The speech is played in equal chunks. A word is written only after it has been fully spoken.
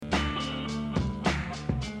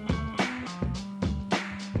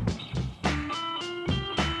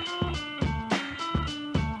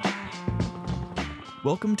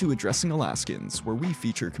Welcome to Addressing Alaskans, where we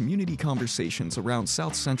feature community conversations around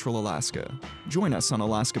South Central Alaska. Join us on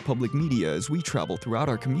Alaska Public Media as we travel throughout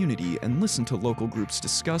our community and listen to local groups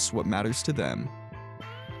discuss what matters to them.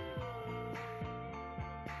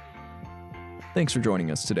 Thanks for joining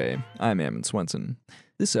us today. I'm Ammon Swenson.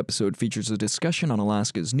 This episode features a discussion on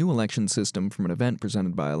Alaska's new election system from an event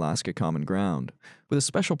presented by Alaska Common Ground. With a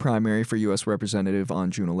special primary for U.S. Representative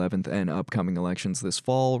on June 11th and upcoming elections this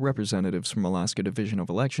fall, representatives from Alaska Division of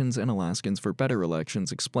Elections and Alaskans for Better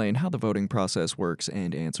Elections explain how the voting process works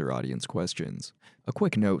and answer audience questions. A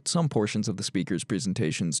quick note, some portions of the speakers'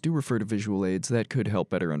 presentations do refer to visual aids that could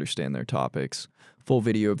help better understand their topics. Full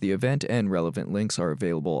video of the event and relevant links are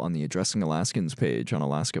available on the Addressing Alaskans page on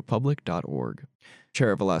alaskapublic.org.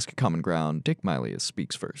 Chair of Alaska Common Ground, Dick Milius,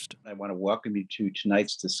 speaks first. I want to welcome you to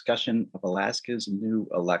tonight's discussion of Alaska's new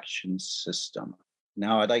election system.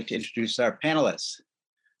 Now I'd like to introduce our panelists.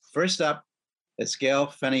 First up is Gail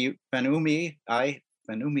Fanumi,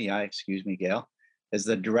 Gail, is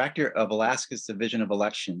the Director of Alaska's Division of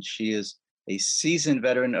Elections. She is a seasoned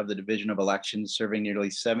veteran of the Division of Elections, serving nearly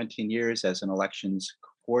 17 years as an elections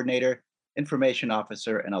coordinator, information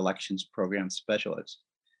officer, and elections program specialist.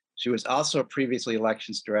 She was also previously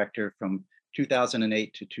elections director from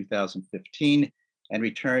 2008 to 2015 and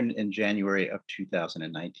returned in January of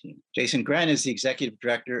 2019. Jason Gren is the executive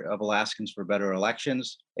director of Alaskans for Better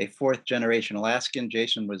Elections, a fourth-generation Alaskan.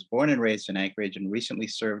 Jason was born and raised in Anchorage and recently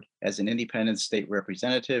served as an independent state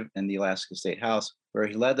representative in the Alaska State House, where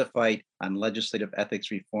he led the fight on legislative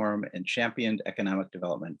ethics reform and championed economic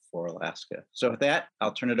development for Alaska. So with that,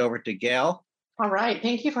 I'll turn it over to Gail. All right,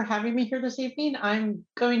 thank you for having me here this evening. I'm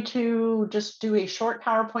going to just do a short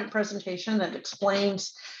PowerPoint presentation that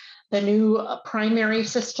explains the new primary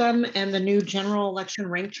system and the new general election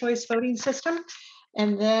ranked choice voting system.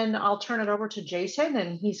 And then I'll turn it over to Jason,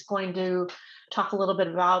 and he's going to talk a little bit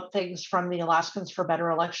about things from the Alaskans for Better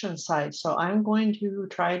Elections side. So I'm going to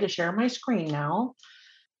try to share my screen now.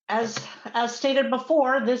 As stated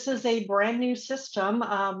before, this is a brand new system.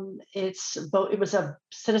 It was a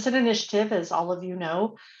citizen initiative, as all of you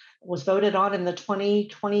know, was voted on in the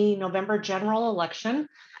 2020 November general election.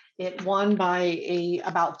 It won by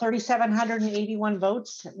about 3,781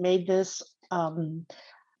 votes. It made this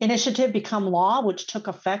initiative become law, which took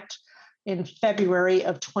effect in February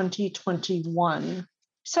of 2021.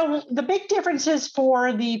 So the big differences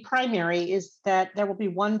for the primary is that there will be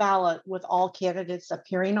one ballot with all candidates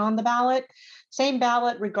appearing on the ballot, same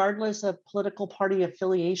ballot regardless of political party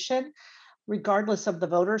affiliation, regardless of the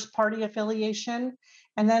voters' party affiliation,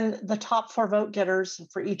 and then the top four vote getters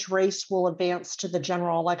for each race will advance to the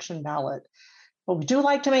general election ballot. But we do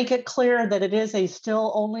like to make it clear that it is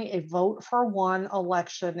still only a vote for one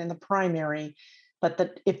election in the primary, but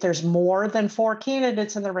that if there's more than four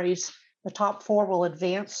candidates in the race, the top four will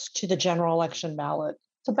advance to the general election ballot.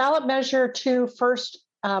 So ballot measure 2, first,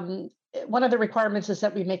 one of the requirements is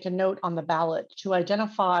that we make a note on the ballot to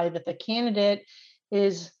identify that the candidate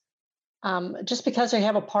is, just because they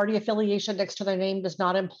have a party affiliation next to their name does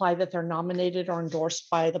not imply that they're nominated or endorsed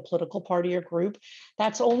by the political party or group.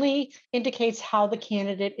 That's only indicates how the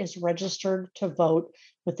candidate is registered to vote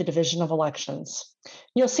with the Division of Elections.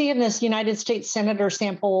 You'll see in this United States Senator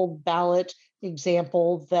sample ballot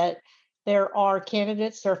example that there are 5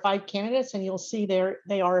 candidates, and you'll see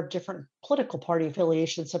they are of different political party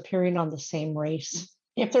affiliations appearing on the same race.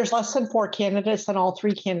 If there's less than 4 candidates, then all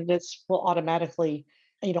 3 candidates will automatically,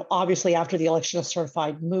 obviously after the election is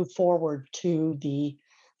certified, move forward to the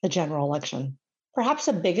general election. Perhaps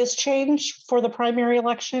the biggest change for the primary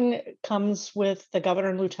election comes with the governor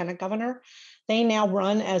and lieutenant governor. They now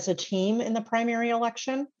run as a team in the primary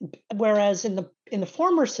election, whereas in the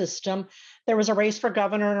former system, there was a race for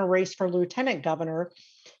governor and a race for lieutenant governor,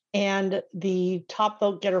 and the top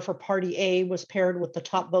vote getter for Party A was paired with the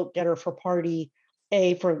top vote getter for Party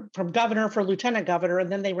A from governor for lieutenant governor,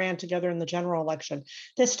 and then they ran together in the general election.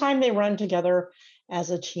 This time they run together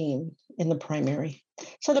as a team in the primary.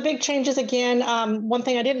 So the big changes again, one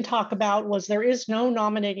thing I didn't talk about was there is no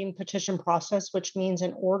nominating petition process, which means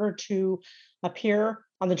in order to appear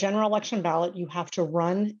on the general election ballot, you have to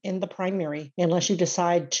run in the primary unless you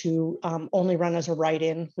decide to only run as a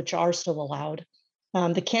write-in, which are still allowed.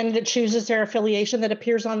 The candidate chooses their affiliation that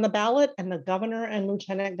appears on the ballot, and the governor and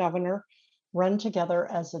lieutenant governor run together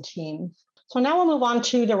as a team. So now we'll move on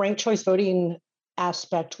to the ranked choice voting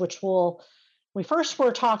aspect, which we first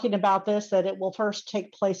were talking about this, that it will first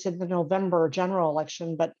take place in the November general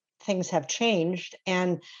election, but things have changed,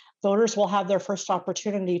 and voters will have their first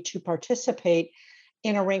opportunity to participate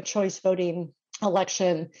in a ranked choice voting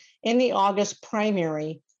election in the August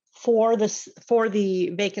primary for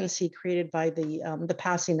the vacancy created by the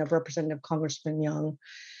passing of Representative Congressman Young.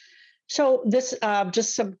 So this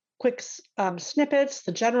just some quick snippets.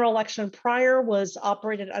 The general election prior was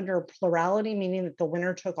operated under plurality, meaning that the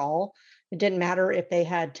winner took all. It didn't matter if they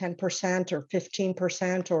had 10% or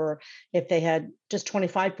 15% or if they had just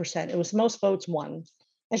 25%. It was most votes won.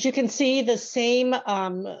 As you can see, the same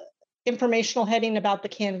informational heading about the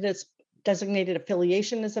candidates' designated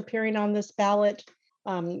affiliation is appearing on this ballot.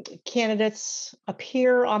 Candidates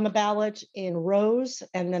appear on the ballot in rows,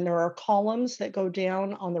 and then there are columns that go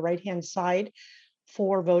down on the right-hand side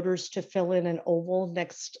for voters to fill in an oval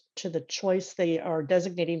next to the choice they are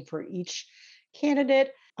designating for each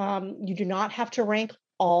candidate. You do not have to rank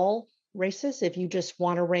all races. If you just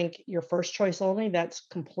want to rank your first choice only, that's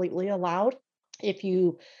completely allowed. If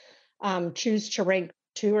you choose to rank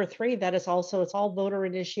 2 or 3, that is also, it's all voter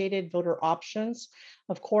initiated, voter options.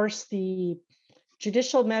 Of course, the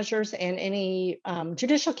judicial measures and any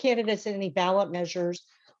judicial candidates and any ballot measures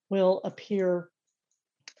will appear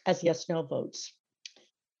as yes/no votes,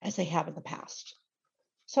 as they have in the past.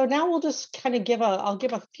 So now we'll just kind of I'll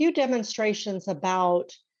give a few demonstrations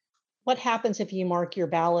about what happens if you mark your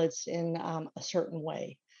ballots in a certain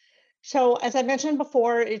way. So as I mentioned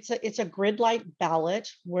before, it's a grid-like ballot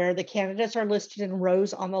where the candidates are listed in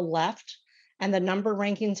rows on the left and the number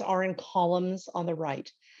rankings are in columns on the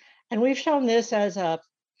right. And we've shown this as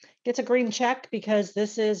it's a green check because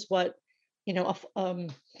this is what,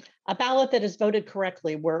 a ballot that is voted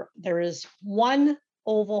correctly, where there is one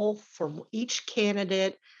oval for each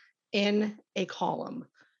candidate in a column.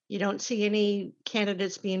 You don't see any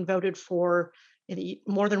candidates being voted for,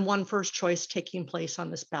 more than one first choice taking place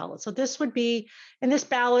on this ballot. So this would be, in this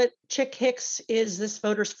ballot, Chick Hicks is this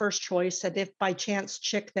voter's first choice. And if by chance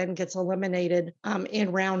Chick then gets eliminated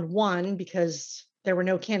in round 1 because there were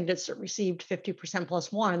no candidates that received 50%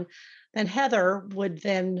 plus 1, then Heather would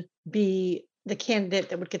then be the candidate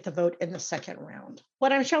that would get the vote in the second round.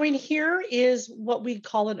 What I'm showing here is what we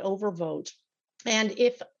call an overvote. And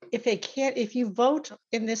if you vote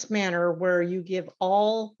in this manner where you give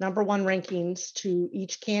all number 1 rankings to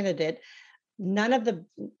each candidate, none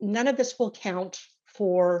of this will count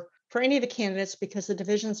for any of the candidates because the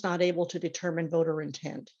division's not able to determine voter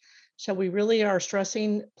intent. So we really are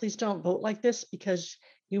stressing, please don't vote like this because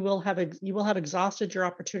you will have exhausted your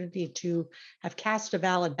opportunity to have cast a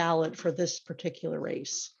valid ballot for this particular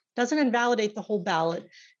race. Doesn't invalidate the whole ballot,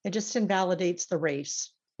 it just invalidates the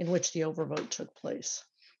race in which the overvote took place.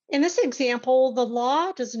 In this example, the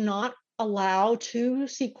law does not allow 2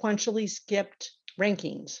 sequentially skipped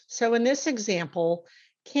rankings. So in this example,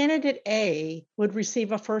 candidate A would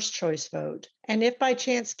receive a first choice vote. And if by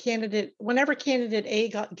chance whenever candidate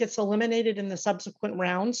A gets eliminated in the subsequent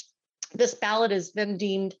rounds, this ballot is then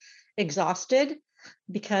deemed exhausted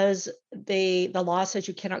because the law says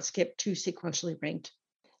you cannot skip 2 sequentially ranked.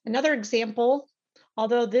 Another example,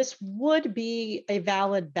 although this would be a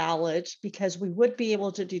valid ballot because we would be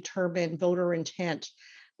able to determine voter intent,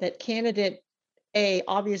 that candidate A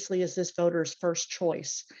obviously is this voter's first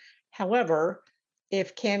choice. However,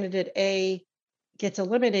 if candidate A gets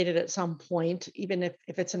eliminated at some point, even if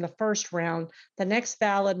it's in the first round, the next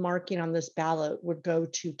valid marking on this ballot would go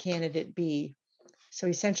to candidate B. So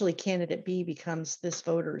essentially candidate B becomes this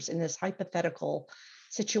voter's in this hypothetical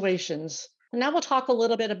situations. And now we'll talk a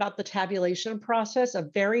little bit about the tabulation process, a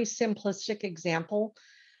very simplistic example.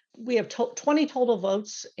 We have 20 total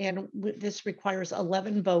votes, and this requires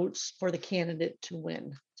 11 votes for the candidate to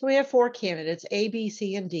win. So we have 4 candidates, A, B,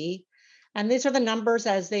 C, and D. And these are the numbers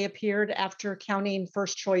as they appeared after counting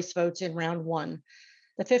first choice votes in round 1.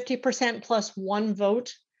 The 50% plus 1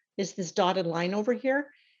 vote is this dotted line over here.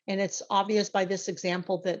 And it's obvious by this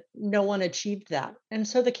example that no one achieved that. And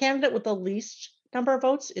so the candidate with the least number of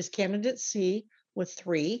votes is candidate C with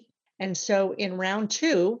 3. And so in round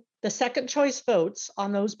 2, the second choice votes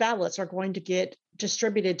on those ballots are going to get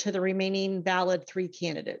distributed to the remaining valid 3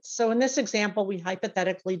 candidates. So in this example, we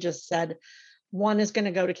hypothetically just said 1 is going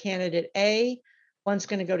to go to candidate A, 1's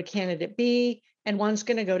going to go to candidate B, and 1's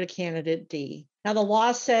going to go to candidate D. Now, the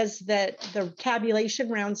law says that the tabulation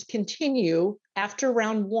rounds continue after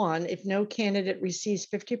round 1 if no candidate receives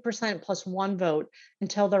 50% plus 1 vote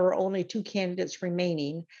until there are only 2 candidates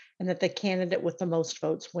remaining, and that the candidate with the most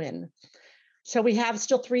votes win. So we have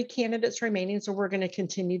still 3 candidates remaining, so we're going to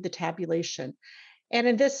continue the tabulation. And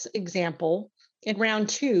in this example, in round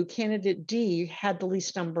 2, candidate D had the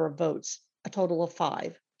least number of votes, a total of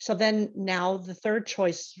 5. So then now the third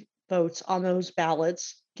choice votes on those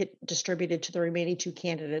ballots get distributed to the remaining 2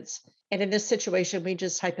 candidates. And in this situation, we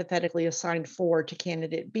just hypothetically assigned 4 to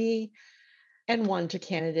candidate B and 1 to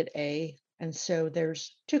candidate A. And so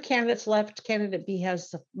there's two candidates left. Candidate B has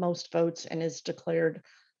the most votes and is declared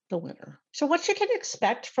the winner. So what you can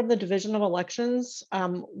expect from the Division of Elections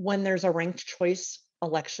when there's a ranked choice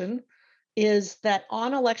election is that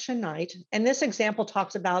on election night, and this example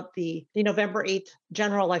talks about the November 8th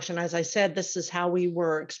general election. As I said, this is how we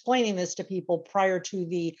were explaining this to people prior to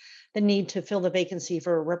the need to fill the vacancy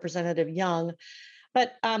for Representative Young.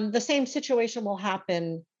 But the same situation will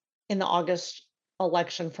happen in the August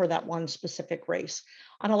election for that one specific race.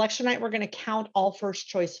 On election night, we're going to count all first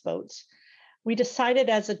choice votes. We decided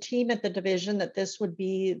as a team at the division that this would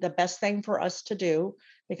be the best thing for us to do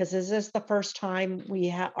because this is the first time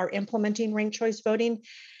we are implementing ranked choice voting.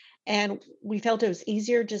 And we felt it was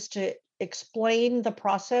easier just to explain the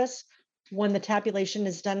process when the tabulation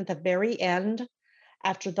is done at the very end,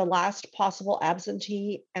 after the last possible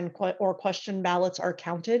absentee and or question ballots are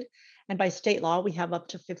counted. And by state law, we have up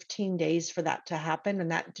to 15 days for that to happen.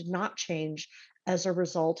 And that did not change as a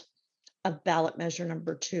result of ballot measure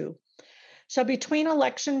number 2. So between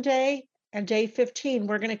election day and day 15,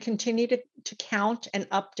 we're going to continue to count and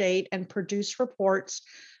update and produce reports,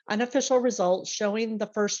 unofficial results showing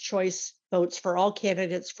the first choice votes for all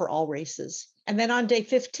candidates for all races. And then on day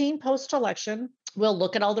 15 post-election, we'll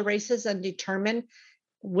look at all the races and determine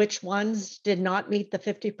which ones did not meet the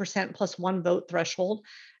 50% plus one vote threshold.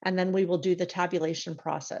 And then we will do the tabulation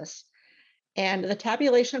process. And the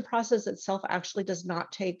tabulation process itself actually does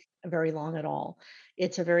not take very long at all.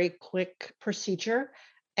 It's a very quick procedure.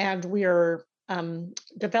 And we are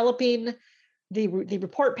developing the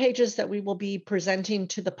report pages that we will be presenting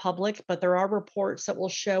to the public, but there are reports that will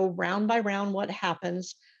show round by round what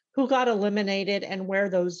happens, who got eliminated, and where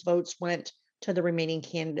those votes went to the remaining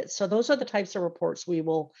candidates. So those are the types of reports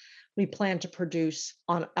we plan to produce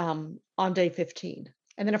on day 15.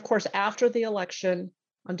 And then of course, after the election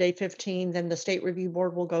on day 15, then the State Review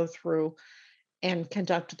Board will go through and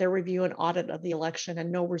conduct their review and audit of the election,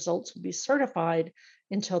 and no results will be certified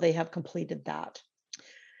until they have completed that.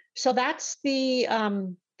 So that's the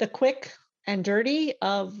quick and dirty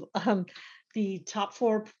of the top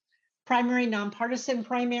 4 primary, nonpartisan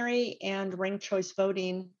primary, and ranked choice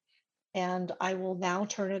voting. And I will now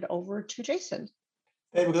turn it over to Jason.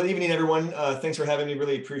 Hey, well, good evening, everyone. Thanks for having me.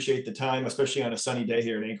 Really appreciate the time, especially on a sunny day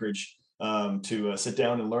here in Anchorage, to sit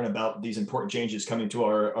down and learn about these important changes coming to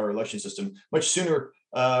our election system much sooner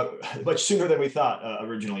than we thought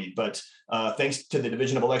originally. But thanks to the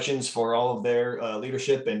Division of Elections for all of their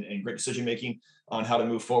leadership and great decision making on how to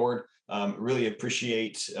move forward. Really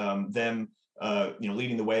appreciate them,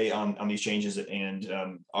 leading the way on these changes. And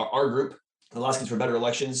our group, Alaskans for Better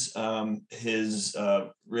Elections, is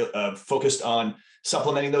focused on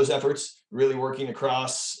supplementing those efforts, really working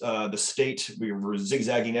across the state. We're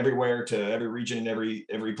zigzagging everywhere to every region and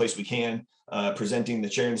every place we can, presenting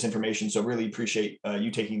sharing this information. So really appreciate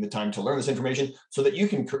you taking the time to learn this information so that you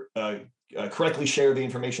can correctly share the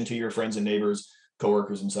information to your friends and neighbors,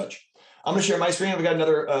 coworkers, and such. I'm going to share my screen. We've got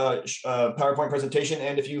another PowerPoint presentation.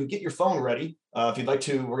 And if you get your phone ready, if you'd like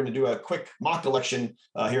to, we're going to do a quick mock election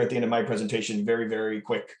here at the end of my presentation. Very, very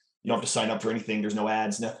quick. You don't have to sign up for anything. There's no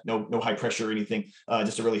ads, no high pressure or anything.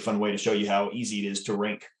 Just a really fun way to show you how easy it is to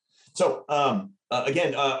rank. So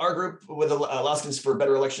again, our group with Alaskans for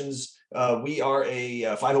Better Elections, we are a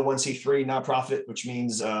 501c3 nonprofit, which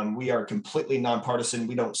means we are completely nonpartisan.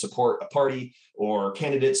 We don't support a party or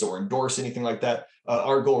candidates or endorse anything like that.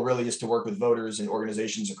 Our goal really is to work with voters and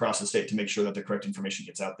organizations across the state to make sure that the correct information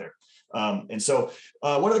gets out there. And so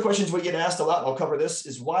one of the questions we get asked a lot, and I'll cover this,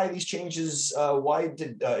 is why these changes, why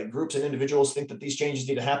did groups and individuals think that these changes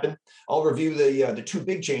need to happen? I'll review the 2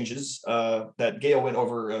 big changes that Gail went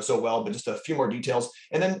over so well, but just a few more details,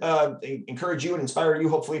 and then encourage you and inspire you,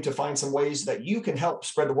 hopefully, to find some ways that you can help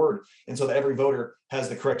spread the word, and so that every voter has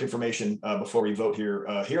the correct information before we vote here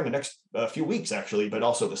in the next few weeks, actually, but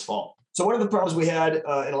also this fall. So one of the problems we had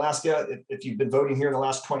in Alaska, if you've been voting here in the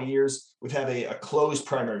last 20 years, we've had a closed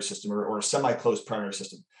primary system or a semi-closed primary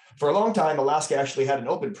system. For a long time, Alaska actually had an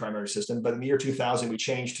open primary system, but in the year 2000, we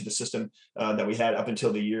changed to the system that we had up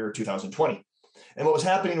until the year 2020. And what was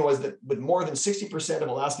happening was that with more than 60% of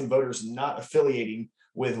Alaskan voters not affiliating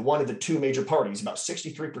with one of the 2 major parties, about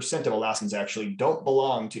 63% of Alaskans actually don't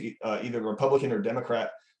belong to either Republican or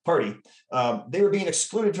Democrat party, they were being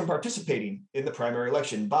excluded from participating in the primary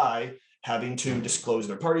election by having to disclose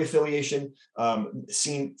their party affiliation, not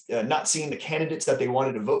seeing the candidates that they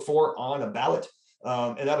wanted to vote for on a ballot.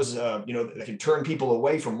 And that was, that can turn people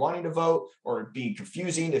away from wanting to vote, or be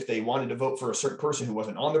confusing if they wanted to vote for a certain person who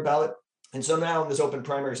wasn't on their ballot. And so now in this open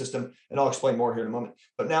primary system, and I'll explain more here in a moment,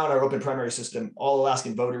 but now in our open primary system, all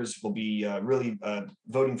Alaskan voters will be really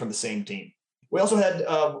voting from the same team. We also had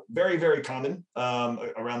very, very common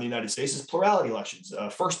around the United States is plurality elections,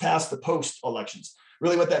 first past the post elections.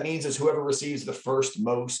 Really what that means is whoever receives the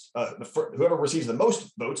whoever receives the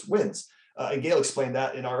most votes wins. And Gail explained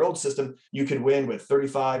that in our old system, you could win with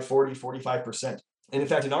 35, 40, 45%. And in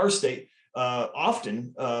fact, in our state,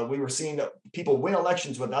 often we were seeing people win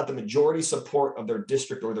elections without the majority support of their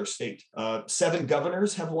district or their state. 7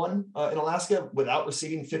 governors have won in Alaska without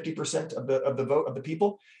receiving 50% of the vote of the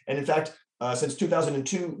people. And in fact, since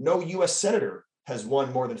 2002, no U.S. senator has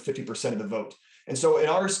won more than 50% of the vote. And so in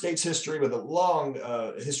our state's history, with a long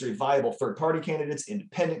history of viable third-party candidates,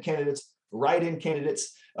 independent candidates, write-in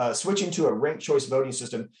candidates, switching to a ranked choice voting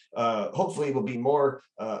system, hopefully will be more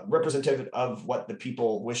representative of what the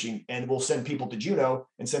people wishing, and will send people to Juneau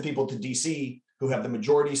and send people to DC who have the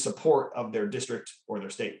majority support of their district or their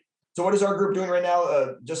state. So what is our group doing right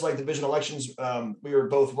now? Just like division elections, we are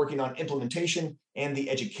both working on implementation and the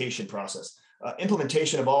education process.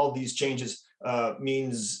 Implementation of all of these changes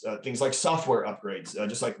means things like software upgrades.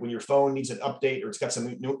 Just like when your phone needs an update or it's got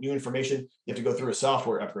some new information, you have to go through a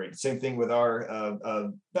software upgrade. Same thing with our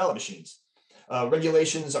ballot machines.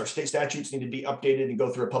 Regulations, our state statutes need to be updated and go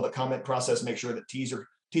through a public comment process, make sure that T's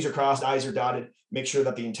are crossed, I's are dotted, make sure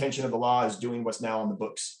that the intention of the law is doing what's now on the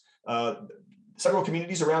books. Several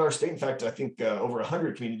communities around our state, in fact, I think over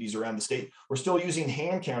 100 communities around the state, we're still using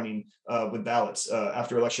hand counting with ballots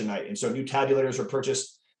after election night. And so new tabulators are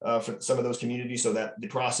purchased for some of those communities so that the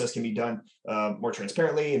process can be done more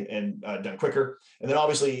transparently and done quicker. And then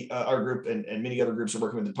obviously our group and many other groups are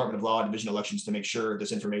working with the Department of Law and Division of Elections to make sure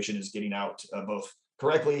this information is getting out both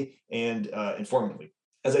correctly and informatively.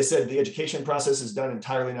 As I said, the education process is done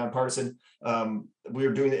entirely nonpartisan. We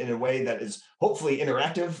are doing it in a way that is hopefully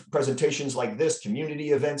interactive, presentations like this,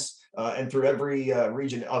 community events, and through every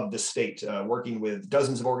region of the state, working with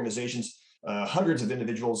dozens of organizations, hundreds of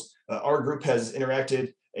individuals. Our group has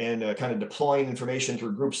interacted and kind of deploying information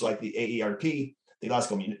through groups like the AERP, the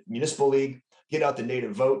Alaska Municipal League, Get Out the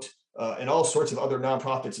Native Vote, and all sorts of other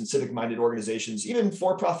nonprofits and civic-minded organizations, even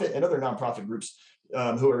for-profit and other nonprofit groups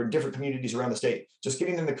who are in different communities around the state, just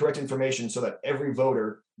giving them the correct information so that every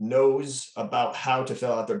voter knows about how to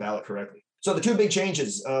fill out their ballot correctly. So the two big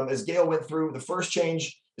changes, as Gail went through, the first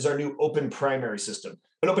change is our new open primary system.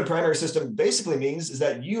 An open primary system basically means is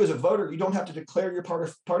that you as a voter, you don't have to declare your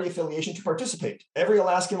party affiliation to participate. Every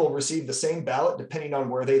Alaskan will receive the same ballot depending on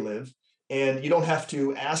where they live, and you don't have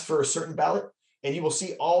to ask for a certain ballot, and you will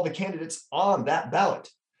see all the candidates on that ballot.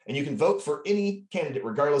 And you can vote for any candidate,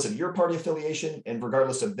 regardless of your party affiliation and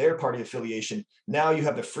regardless of their party affiliation. Now you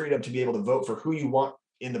have the freedom to be able to vote for who you want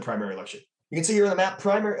in the primary election. You can see here on the map,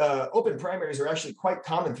 open primaries are actually quite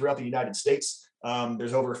common throughout the United States.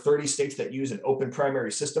 There's over 30 states that use an open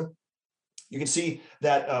primary system. You can see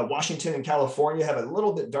that Washington and California have a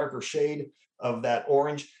little bit darker shade of that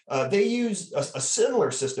orange. They use a similar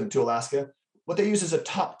system to Alaska. What they use is a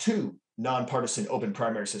top 2 nonpartisan open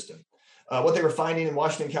primary system. What they were finding in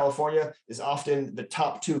Washington, California is often the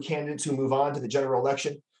top 2 candidates who move on to the general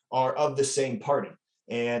election are of the same party.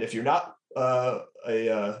 And if you're not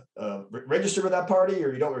registered with that party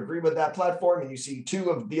or you don't agree with that platform and you see 2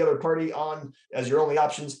 of the other party on as your only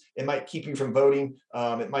options, it might keep you from voting.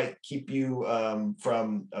 It might keep you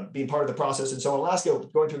from being part of the process. And so in Alaska,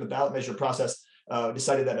 going through the ballot measure process,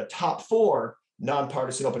 decided that a top 4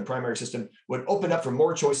 nonpartisan open primary system would open up for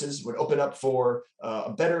more choices, would open up for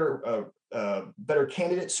better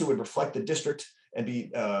candidates who would reflect the district and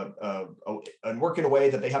and work in a way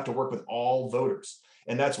that they have to work with all voters.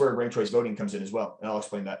 And that's where ranked choice voting comes in as well. And I'll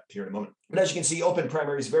explain that here in a moment. But as you can see, open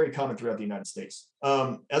primary is very common throughout the United States.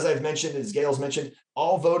 As I've mentioned, as Gail's mentioned,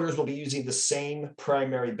 all voters will be using the same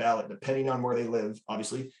primary ballot, depending on where they live,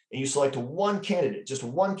 obviously. And you select one candidate, just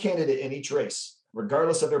one candidate in each race,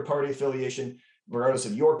 regardless of their party affiliation, regardless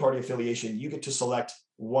of your party affiliation, you get to select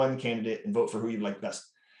one candidate and vote for who you like best.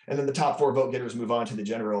 And then the top 4 vote getters move on to the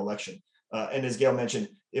general election. And as Gail mentioned,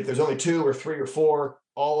 if there's only 2 or 3 or 4,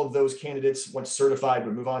 all of those candidates, once certified,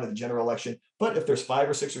 would move on to the general election. But if there's 5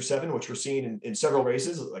 or 6 or 7, which we're seeing in several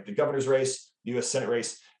races, like the governor's race, the U.S. Senate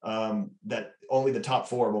race, that only the top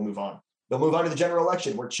 4 will move on. They'll move on to the general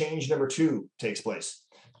election, where change number 2 takes place.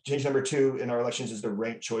 Change number 2 in our elections is the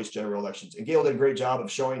ranked choice general elections. And Gail did a great job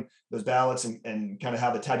of showing those ballots and kind of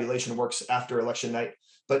how the tabulation works after election night.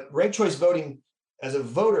 But ranked choice voting, as a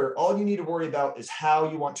voter, all you need to worry about is how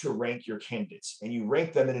you want to rank your candidates. And you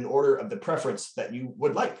rank them in an order of the preference that you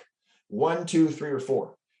would like. 1, 2, 3, or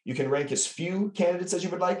 4. You can rank as few candidates as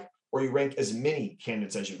you would like, or you rank as many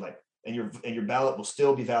candidates as you'd like. And your ballot will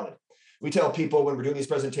still be valid. We tell people when we're doing these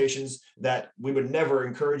presentations that we would never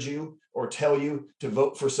encourage you or tell you to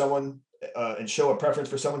vote for someone and show a preference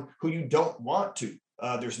for someone who you don't want to.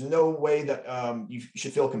 There's no way that you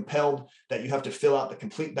should feel compelled that you have to fill out the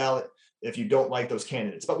complete ballot if you don't like those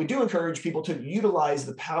candidates. But we do encourage people to utilize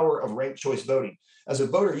the power of ranked choice voting. As a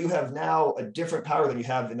voter, you have now a different power than you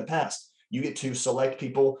have in the past. You get to select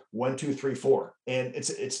people 1, 2, 3, 4. And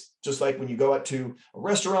it's just like when you go out to a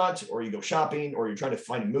restaurant or you go shopping or you're trying to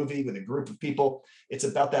find a movie with a group of people. It's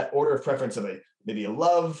about that order of preference of maybe a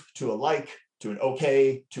love to a like to an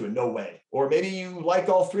okay to a no way. Or maybe you like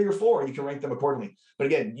all 3 or 4 and you can rank them accordingly. But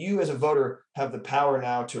again, you as a voter have the power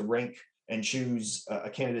now to rank and choose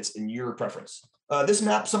candidates in your preference. This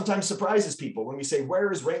map sometimes surprises people when we say,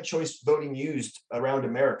 where is ranked choice voting used around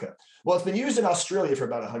America? Well, it's been used in Australia for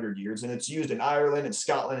about 100 years, and it's used in Ireland and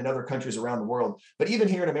Scotland and other countries around the world. But even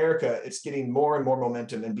here in America, it's getting more and more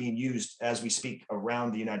momentum and being used as we speak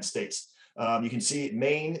around the United States. You can see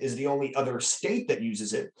Maine is the only other state that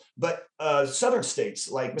uses it, but southern states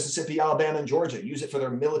like Mississippi, Alabama, and Georgia use it for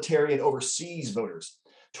their military and overseas voters.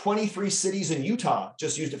 23 cities in Utah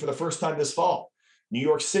just used it for the first time this fall. New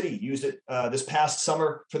York City used it this past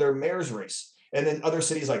summer for their mayor's race. And then other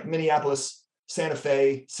cities like Minneapolis, Santa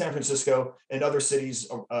Fe, San Francisco, and other cities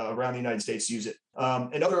around the United States use it.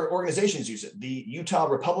 And other organizations use it. The Utah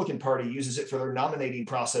Republican Party uses it for their nominating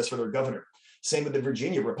process for their governor. Same with the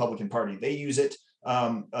Virginia Republican Party. They use it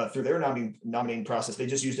through their nominating process. They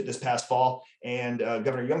just used it this past fall, and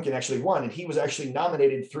Governor Youngkin actually won, and he was actually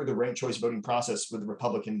nominated through the ranked choice voting process with the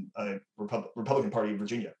Republican Party of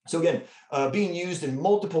Virginia. So again, being used in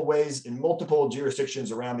multiple ways in multiple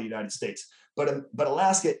jurisdictions around the United States. But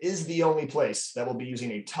Alaska is the only place that will be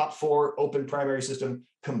using a top 4 open primary system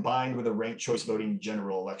combined with a ranked choice voting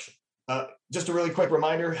general election. Just a really quick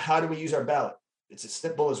reminder, how do we use our ballot? It's as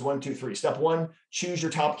simple as 1, 2, 3. Step 1, choose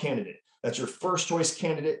your top candidate. That's your first choice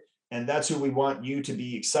candidate, and that's who we want you to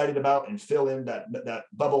be excited about and fill in that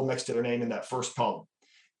bubble next to their name in that first column.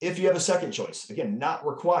 If you have a second choice, again, not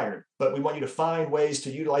required, but we want you to find ways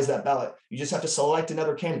to utilize that ballot. You just have to select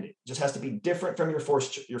another candidate. It just has to be different from your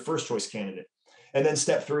first choice candidate. And then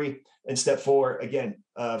step 3 and step 4, again,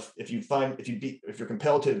 if you're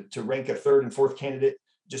compelled to rank a third and fourth candidate,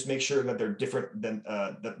 just make sure that they're different than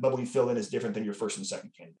the bubble you fill in is different than your first and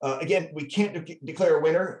second candidate. Again, we can't declare a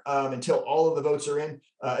winner until all of the votes are in.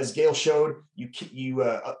 As Gail showed, you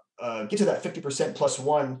get to that 50% plus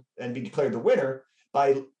 1 and be declared the winner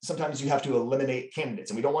by sometimes you have to eliminate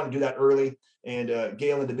candidates. And we don't want to do that early. And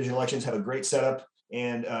Gail and division elections have a great setup.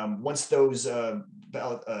 And once those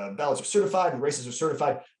ballots are certified and races are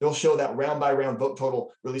certified, they'll show that round by round vote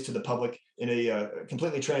total released to the public in a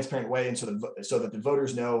completely transparent way, and so that the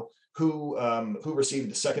voters know who received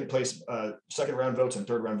the second round votes and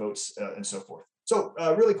third round votes and so forth. So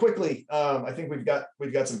really quickly, I think we've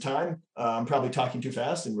got some time. I'm probably talking too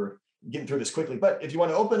fast, and we're getting through this quickly. But if you want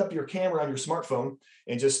to open up your camera on your smartphone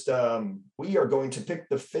and just we are going to pick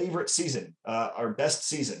the favorite season, our best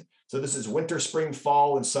season. So this is winter, spring,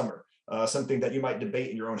 fall, and summer. Something that you might debate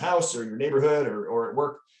in your own house or in your neighborhood or at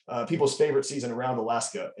work, people's favorite season around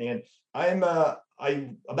Alaska. And about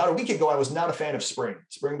a week ago, I was not a fan of spring.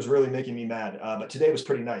 Spring was really making me mad, but today was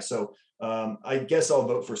pretty nice. So I guess I'll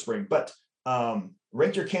vote for spring. But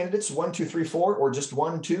rank your candidates 1, 2, 3, 4, or just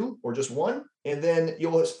 1, 2, or just 1. And then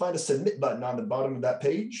you'll find a submit button on the bottom of that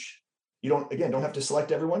page. You don't have to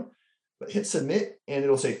select everyone, but hit submit and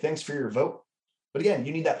it'll say, thanks for your vote. But again,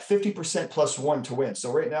 you need that 50% plus 1 to win.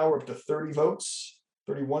 So right now we're up to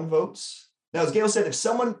 31 votes. Now, as Gail said,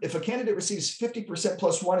 if a candidate receives 50%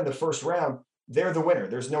 plus 1 in the first round, they're the winner.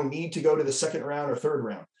 There's no need to go to the second round or third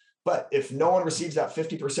round. But if no one receives that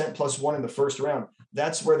 50% plus 1 in the first round,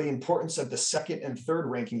 that's where the importance of the second and third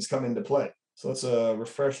rankings come into play. So let's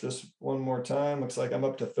refresh this one more time. Looks like I'm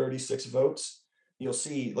up to 36 votes. You'll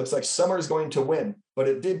see, looks like Summer is going to win, but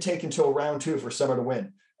it did take until round 2 for Summer to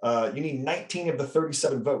win. You need 19 of the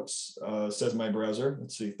 37 votes, says my browser.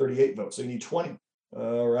 Let's see, 38 votes. So you need 20.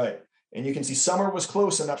 All right. And you can see Summer was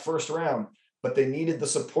close in that first round, but they needed the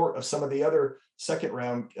support of some of the other second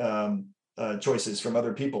round choices from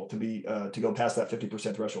other people to go past that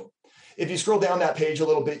 50% threshold. If you scroll down that page a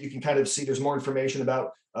little bit, you can kind of see there's more information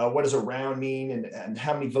about what does a round mean and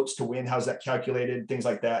how many votes to win, how's that calculated, things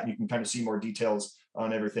like that. And you can kind of see more details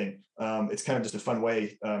on everything. It's kind of just a fun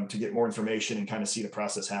way to get more information and kind of see the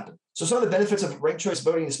process happen. So some of the benefits of ranked choice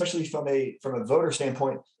voting, especially from a voter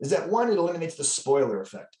standpoint, is that 1, it eliminates the spoiler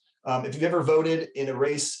effect. If you've ever voted in a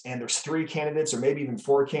race and there's 3 candidates or maybe even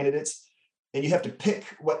 4 candidates, and you have to pick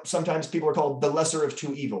what sometimes people are called the lesser of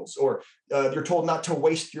two evils, or you're told not to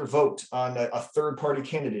waste your vote on a third-party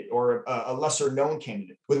candidate or a lesser-known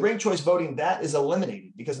candidate. With ranked choice voting, that is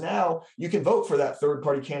eliminated, because now you can vote for that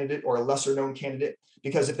third-party candidate or a lesser-known candidate,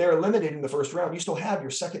 because if they're eliminated in the first round, you still have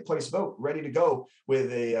your second-place vote ready to go with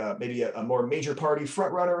maybe a more major party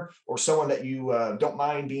frontrunner or someone that you don't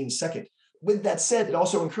mind being second. With that said, it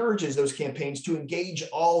also encourages those campaigns to engage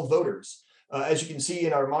all voters. As you can see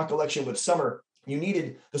in our mock election with Summer, you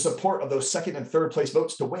needed the support of those second and third place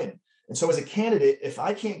votes to win. And so as a candidate, if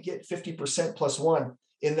I can't get 50% plus one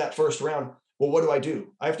in that first round, well, what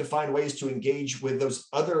do? I have to find ways to engage with those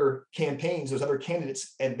other campaigns, those other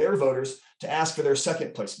candidates and their voters to ask for their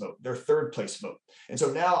second place vote, their third place vote. And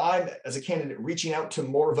so now I'm, as a candidate, reaching out to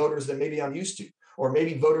more voters than maybe I'm used to, or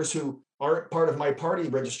maybe voters who aren't part of my party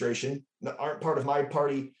registration, aren't part of my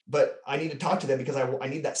party, but I need to talk to them because I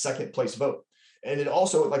need that second place vote. And it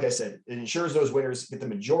also, like I said, it ensures those winners get the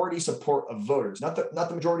majority support of voters, not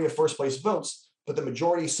the majority of first place votes, but the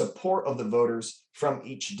majority support of the voters from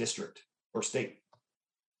each district or state.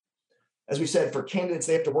 As we said, for candidates,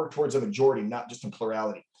 they have to work towards a majority, not just a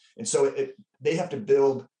plurality. And so they have to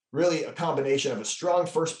build really a combination of a strong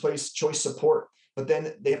first place choice support, but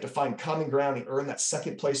then they have to find common ground and earn that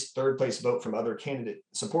second place, third place vote from other candidate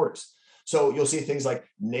supporters. So you'll see things like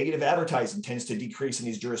negative advertising tends to decrease in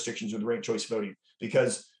these jurisdictions with ranked choice voting,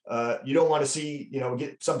 because you don't want to see,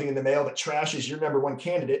 get something in the mail that trashes your number one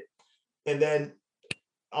candidate, and then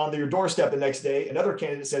on your doorstep the next day, another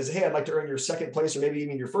candidate says, hey, I'd like to earn your second place or maybe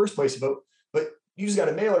even your first place vote, but you just got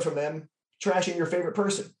a mailer from them trashing your favorite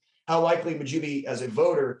person. How likely would you be as a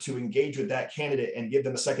voter to engage with that candidate and give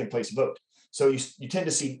them a second place vote? So you tend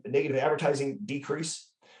to see negative advertising decrease.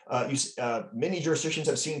 Many jurisdictions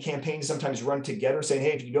have seen campaigns sometimes run together saying,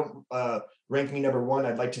 hey, if you don't rank me number one,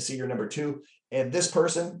 I'd like to see your number two. And this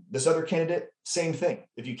other candidate, same thing.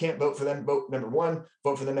 If you can't vote for them, vote number one,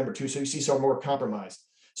 vote for the number two. So you see some more compromise.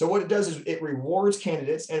 So what it does is it rewards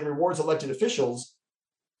candidates and rewards elected officials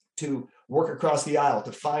to work across the aisle,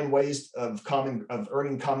 to find ways of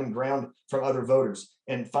earning common ground from other voters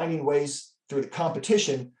and finding ways through the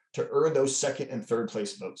competition to earn those second and third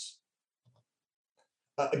place votes.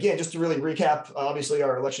 Again, just to really recap, obviously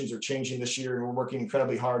our elections are changing this year, and we're working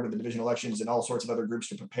incredibly hard with the division elections and all sorts of other groups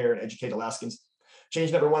to prepare and educate Alaskans.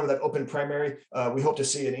 Change number one with that open primary, we hope to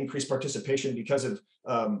see an increased participation because of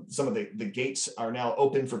some of the gates are now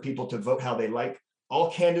open for people to vote how they like.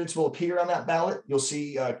 All candidates will appear on that ballot. You'll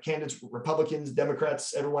see candidates, Republicans,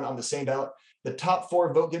 Democrats, everyone on the same ballot. The top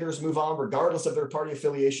four vote getters move on regardless of their party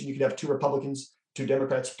affiliation. You could have 2 Republicans, 2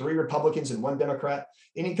 Democrats, 3 Republicans, and 1 Democrat.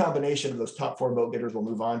 Any combination of those top 4 vote getters will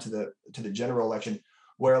move on to the general election,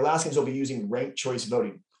 where Alaskans will be using ranked choice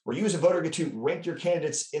voting, where you as a voter get to rank your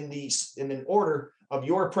candidates in an order of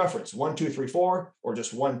your preference, 1, 2, 3, 4, or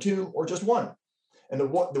just 1, 2, or just 1. And the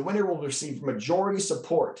winner will receive majority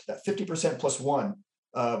support, that 50% plus 1,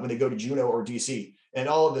 when they go to Juneau or DC. And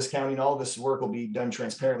all of this counting, all of this work will be done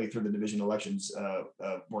transparently through the division elections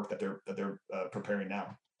work that they're preparing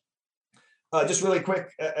now. Just really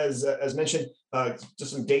quick, as mentioned,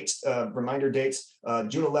 just some dates, reminder dates.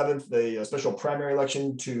 June 11th, the special primary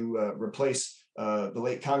election to replace the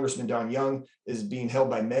late Congressman Don Young is being held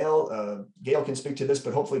by mail. Gail can speak to this,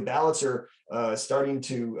 but hopefully ballots are starting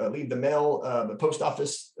to leave the post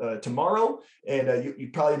office tomorrow, and you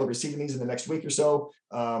probably will receive these in the next week or so.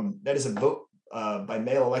 That is a vote by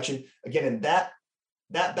mail election. Again, and that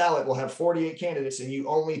ballot will have 48 candidates, and you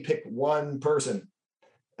only pick one person.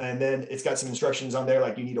 And then it's got some instructions on there,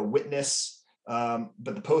 like you need a witness,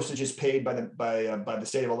 but the postage is paid by the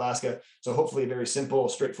state of Alaska. So hopefully a very simple,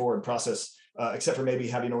 straightforward process, except for maybe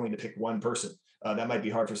having only to pick one person. That might be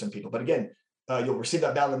hard for some people. But again, you'll receive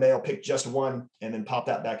that ballot in the mail, pick just one, and then pop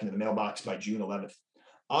that back into the mailbox by June 11th.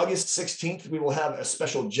 August 16th, we will have a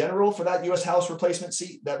special general for that U.S. House replacement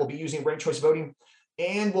seat that will be using ranked choice voting,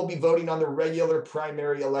 and we'll be voting on the regular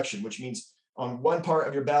primary election, which means on one part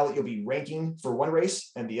of your ballot, you'll be ranking for one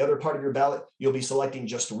race, and the other part of your ballot, you'll be selecting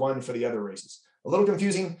just one for the other races. A little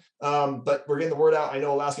confusing, but we're getting the word out. I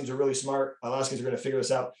know Alaskans are really smart. Alaskans are going to figure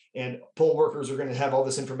this out, and poll workers are going to have all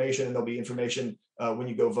this information, and there'll be information when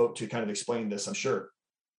you go vote to kind of explain this, I'm sure.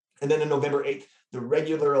 And then on November 8th, the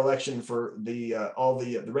regular election for all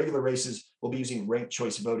the regular races will be using ranked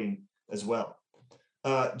choice voting as well.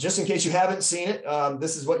 Just in case you haven't seen it,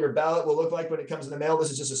 this is what your ballot will look like when it comes in the mail.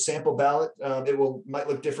 This is just a sample ballot. It might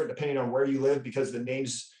look different depending on where you live, because the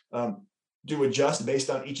names do adjust based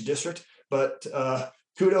on each district. But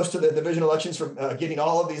kudos to the division elections for getting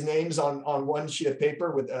all of these names on one sheet of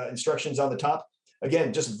paper with instructions on the top.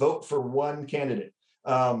 Again, just vote for one candidate.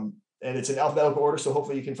 and it's in alphabetical order. So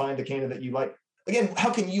hopefully you can find the candidate you like. Again, how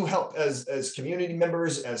can you help as community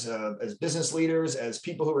members, as business leaders, as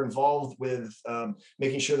people who are involved with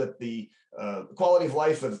making sure that the quality of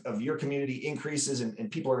life of your community increases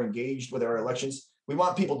and people are engaged with our elections? We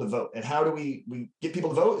want people to vote. And how do we get people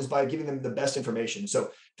to vote is by giving them the best information.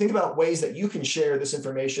 So think about ways that you can share this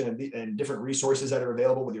information and different resources that are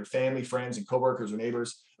available with your family, friends, and coworkers or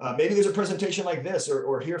neighbors. Maybe there's a presentation like this,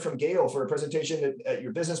 or hear from Gail for a presentation at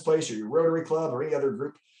your business place or your Rotary Club or any other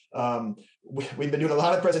group. We've been doing a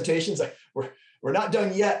lot of presentations. We're not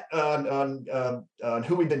done yet on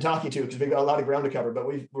who we've been talking to, because we've got a lot of ground to cover, but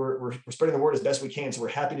we're spreading the word as best we can. So we're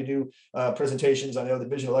happy to do presentations. I know the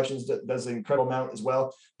Division of Elections does an incredible amount as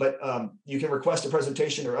well, but you can request a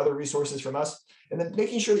presentation or other resources from us, and then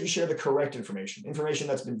making sure that you share the correct information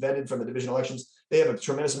that's been vetted from the Division of Elections. They have a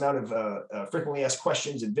tremendous amount of frequently asked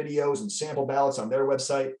questions and videos and sample ballots on their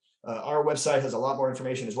website. Our website has a lot more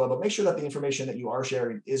information as well, but make sure that the information that you are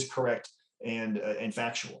sharing is correct and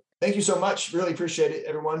factual. Thank you so much. Really appreciate it,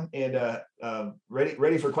 everyone. And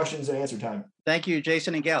ready for questions and answer time. Thank you,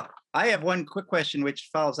 Jason and Gail. I have one quick question, which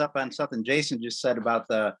follows up on something Jason just said about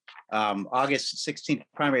the August 16th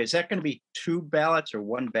primary. Is that going to be 2 ballots or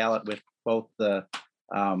 1 ballot with both the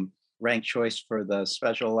ranked choice for the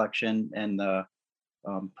special election and the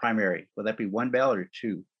primary? Will that be 1 ballot or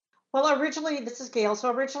 2? Well, originally, this is Gail.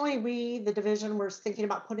 So originally, the division was thinking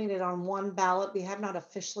about putting it on 1 ballot. We have not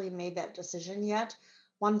officially made that decision yet.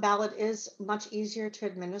 1 ballot is much easier to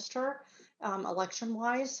administer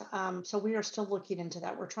election-wise. So we are still looking into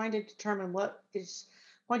that. We're trying to determine what is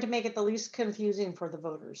going to make it the least confusing for the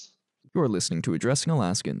voters. You're listening to Addressing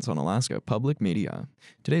Alaskans on Alaska Public Media.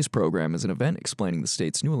 Today's program is an event explaining the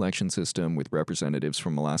state's new election system with representatives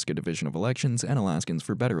from Alaska Division of Elections and Alaskans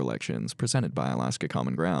for Better Elections, presented by Alaska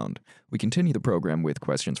Common Ground. We continue the program with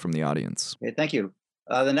questions from the audience. Okay, thank you.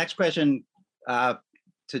 The next question,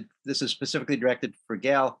 this is specifically directed for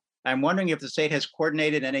Gail. I'm wondering if the state has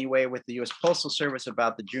coordinated in any way with the U.S. Postal Service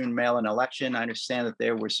about the June mail-in election. I understand that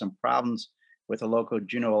there were some problems with the local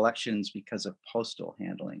Juneau elections because of postal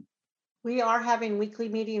handling. We are having weekly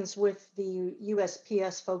meetings with the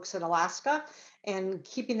USPS folks in Alaska and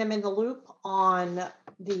keeping them in the loop on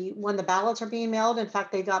when the ballots are being mailed. In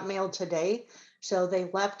fact, they got mailed today. So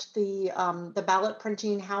they left the ballot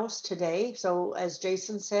printing house today. So as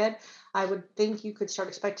Jason said, I would think you could start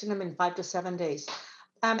expecting them in 5 to 7 days.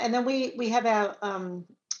 And then we have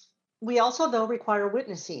we also though require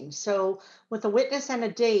witnessing. So with a witness and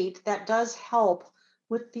a date, that does help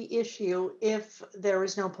with the issue if there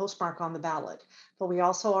is no postmark on the ballot. But we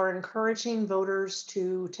also are encouraging voters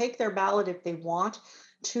to take their ballot if they want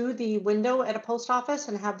to the window at a post office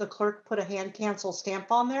and have the clerk put a hand cancel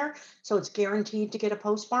stamp on there, so it's guaranteed to get a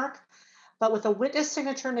postmark. But with a witness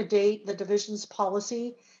signature and a date, the division's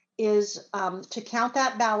policy is to count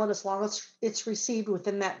that ballot as long as it's received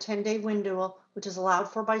within that 10-day window, which is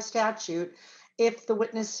allowed for by statute, if the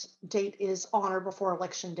witness date is on or before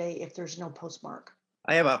election day, if there's no postmark.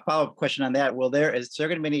 I have a follow-up question on that. Is there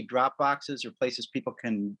going to be any drop boxes or places people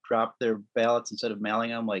can drop their ballots instead of mailing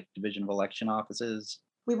them, like Division of Election offices?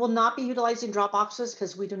 We will not be utilizing drop boxes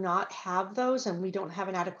because we do not have those and we don't have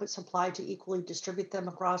an adequate supply to equally distribute them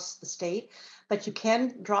across the state. But you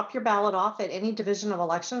can drop your ballot off at any Division of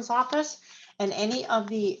Elections office and any of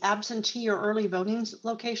the absentee or early voting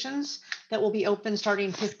locations that will be open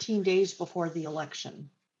starting 15 days before the election.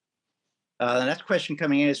 The next question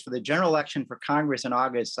coming in is for the general election for Congress in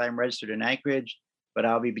August. I'm registered in Anchorage, but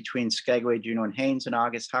I'll be between Skagway, Juneau, and Haines in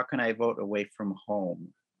August. How can I vote away from home?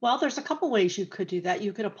 Well, there's a couple ways you could do that.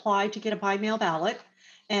 You could apply to get a by mail ballot.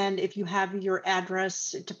 And if you have your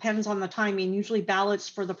address, it depends on the timing. Usually ballots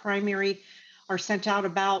for the primary are sent out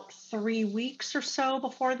about 3 weeks or so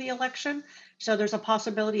before the election. So there's a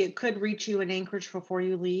possibility it could reach you in Anchorage before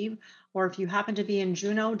you leave. Or if you happen to be in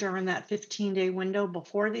Juneau during that 15-day window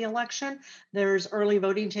before the election, there's early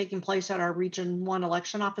voting taking place at our Region 1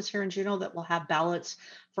 election office here in Juneau that will have ballots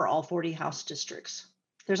for all 40 House districts.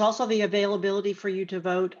 There's also the availability for you to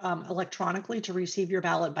vote electronically to receive your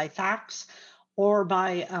ballot by fax or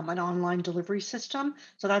by an online delivery system.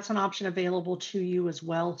 So that's an option available to you as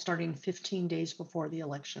well, starting 15 days before the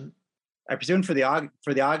election. I presume for the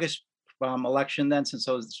August election then, since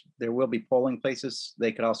there will be polling places,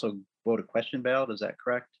 they could also vote a question ballot. Is that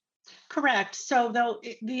correct? Correct. So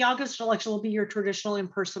the August election will be your traditional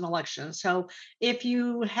in-person election. So if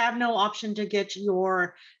you have no option to get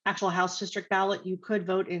your actual House district ballot, you could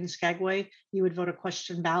vote in Skagway. You would vote a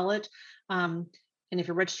question ballot. And if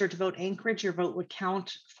you're registered to vote Anchorage, your vote would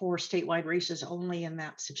count for statewide races only in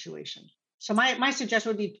that situation. So my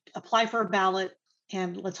suggestion would be apply for a ballot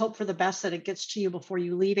And let's hope for the best that it gets to you before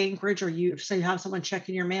you leave Anchorage, or you say you have someone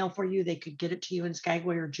checking your mail for you, they could get it to you in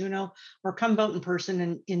Skagway or Juneau, or come vote in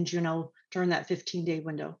person in Juneau during that 15-day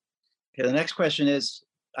window. Okay, the next question is,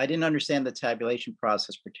 I didn't understand the tabulation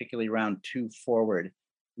process, particularly round 2 forward,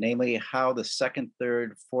 namely how the second,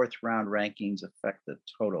 third, fourth round rankings affect the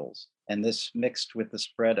totals. And this mixed with the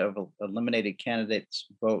spread of eliminated candidates'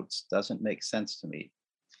 votes doesn't make sense to me.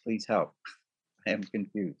 Please help. I am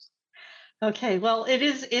confused. Okay, well,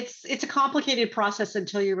 it's a complicated process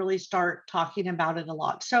until you really start talking about it a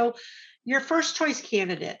lot. So your first choice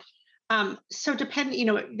candidate. So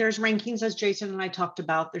there's rankings, as Jason and I talked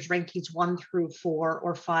about. There's rankings 1 through 4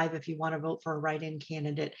 or 5 if you want to vote for a write-in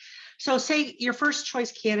candidate. So say your first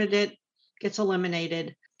choice candidate gets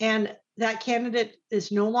eliminated and that candidate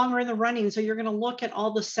is no longer in the running. So you're going to look at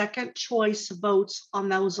all the second choice votes on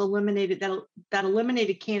those that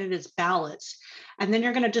eliminated candidates' ballots. And then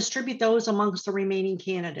you're going to distribute those amongst the remaining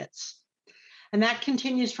candidates. And that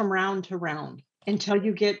continues from round to round until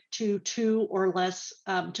you get to 2 or less,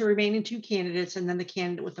 to remaining 2 candidates, and then the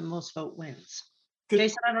candidate with the most vote wins. Good.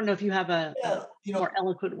 Jason, I don't know if you have a more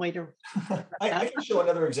eloquent way to. I can show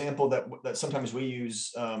another example that sometimes we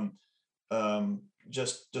use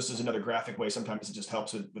just as another graphic way. Sometimes it just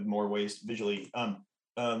helps with more ways visually.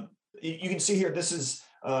 You can see here, this is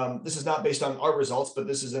not based on our results, but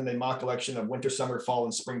this is in the mock election of winter, summer, fall,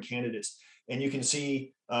 and spring candidates. And you can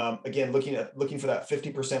see, again, looking for that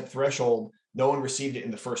 50% threshold, no one received it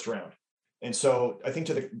in the first round. And so I think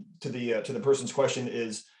to the person's question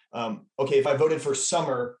is, okay, if I voted for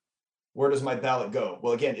summer, where does my ballot go?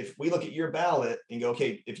 Well, again, if we look at your ballot and go,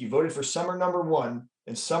 okay, if you voted for summer number 1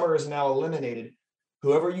 and summer is now eliminated,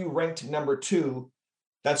 whoever you ranked number 2,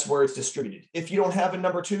 that's where it's distributed. If you don't have a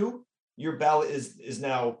number 2, your ballot is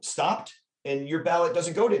now stopped, and your ballot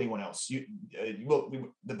doesn't go to anyone else. The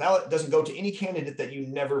ballot doesn't go to any candidate that you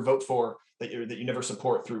never vote for, that you never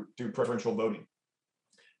support through preferential voting.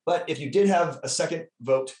 But if you did have a second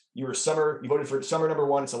vote, you voted for summer number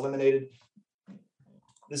 1, it's eliminated.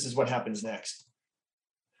 This is what happens next.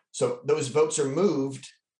 So those votes are moved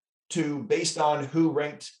to based on who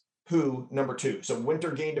ranked who number 2. So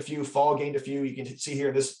winter gained a few, fall gained a few. You can see here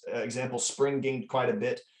in this example, spring gained quite a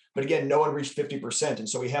bit. But again, no one reached 50%. And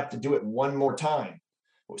so we have to do it one more time.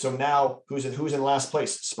 So now who's in last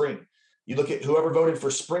place? Spring. You look at whoever voted for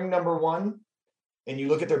spring number 1, and you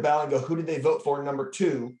look at their ballot and go, who did they vote for number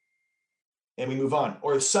 2? And we move on.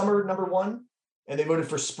 Or summer number 1, and they voted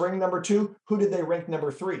for spring number 2, who did they rank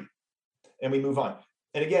number 3? And we move on.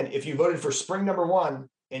 And again, if you voted for spring number 1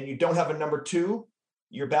 and you don't have a number 2,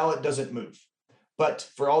 your ballot doesn't move. But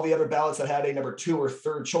for all the other ballots that had a number 2 or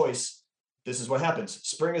third choice, this is what happens.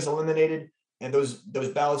 Spring is eliminated, and those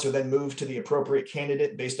ballots are then moved to the appropriate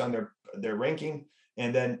candidate based on their ranking.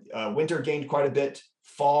 And then winter gained quite a bit,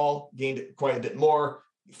 fall gained quite a bit more.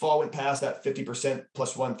 Fall went past that 50%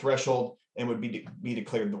 plus 1 threshold and would be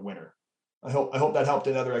declared the winner. I hope that helped.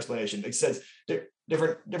 Another explanation. It says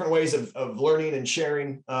different ways of learning and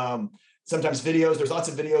sharing. Sometimes videos. There's lots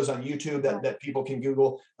of videos on YouTube that people can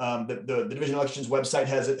Google. The Division Elections website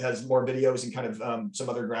has more videos and kind of some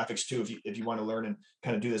other graphics too, if you want to learn and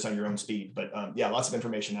kind of do this on your own speed. But yeah, lots of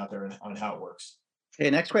information out there on how it works. Okay,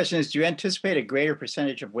 next question is, do you anticipate a greater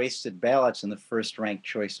percentage of wasted ballots in the first ranked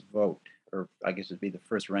choice vote? Or I guess it'd be the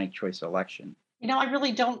first ranked choice election. I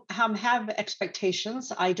really don't have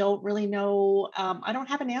expectations. I don't really know. I don't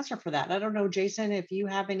have an answer for that. I don't know, Jason, if you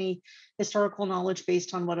have any historical knowledge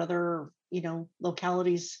based on what other,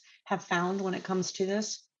 localities have found when it comes to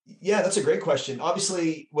this. Yeah, that's a great question.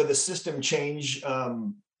 Obviously, with a system change,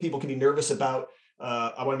 people can be nervous about,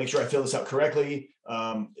 I want to make sure I fill this out correctly,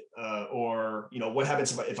 or, what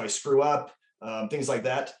happens if I screw up, things like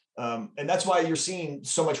that. And that's why you're seeing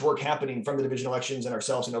so much work happening from the Division Elections and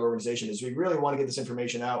ourselves and other organizations. Is we really want to get this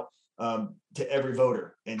information out to every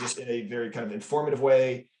voter, and just in a very kind of informative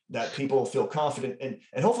way that people feel confident.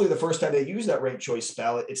 And hopefully the first time they use that ranked choice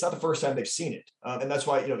ballot, it's not the first time they've seen it. And that's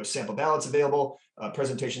why, there's sample ballots available,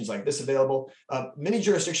 presentations like this available. Many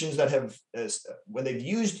jurisdictions that have, when they've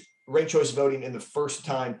used ranked choice voting in the first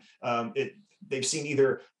time, they've seen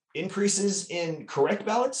either increases in correct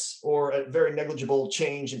ballots or a very negligible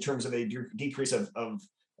change in terms of a decrease of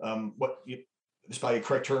what there's probably a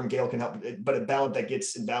correct term Gail can help, but a ballot that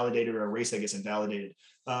gets invalidated or a race that gets invalidated.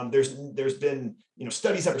 There's been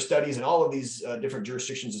studies after studies in all of these different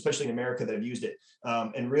jurisdictions, especially in America, that have used it,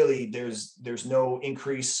 and really there's no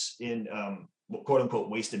increase in quote unquote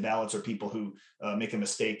wasted ballots or people who make a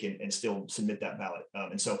mistake and still submit that ballot.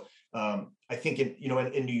 I think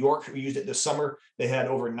in New York, we used it this summer. They had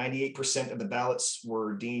over 98% of the ballots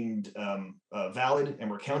were deemed valid and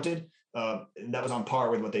were counted. And that was on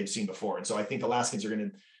par with what they'd seen before. And so I think Alaskans are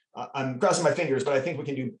going to, I'm crossing my fingers, but I think we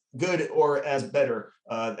can do good or as better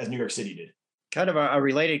as New York City did. Kind of a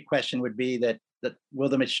related question would be that will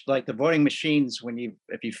like the voting machines,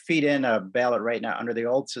 if you feed in a ballot right now under the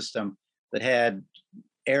old system that had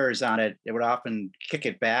errors on it, it would often kick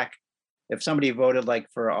it back. If somebody voted like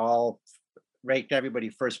ranked everybody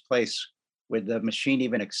first place, would the machine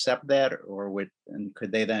even accept that, and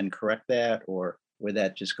could they then correct that, or would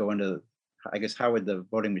that just go into, I guess, how would the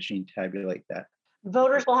voting machine tabulate that?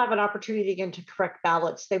 Voters will have an opportunity again to correct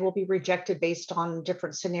ballots. They will be rejected based on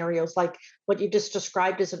different scenarios, like what you just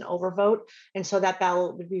described as an overvote. And so that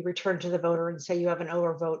ballot would be returned to the voter and say you have an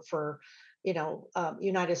overvote for,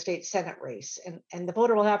 United States Senate race. And the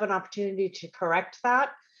voter will have an opportunity to correct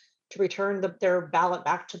that, to return their ballot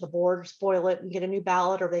back to the board, spoil it and get a new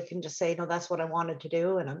ballot, or they can just say, no, that's what I wanted to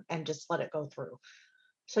do, and just let it go through.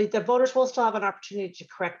 So the voters will still have an opportunity to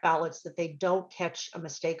correct ballots that they don't catch a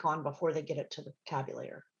mistake on before they get it to the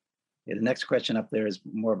tabulator. Yeah, the next question up there is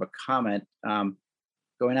more of a comment.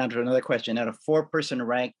 Going on to another question, at a 4-person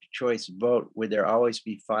ranked choice vote, would there always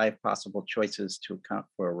be 5 possible choices to account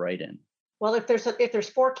for a write-in? Well, if there's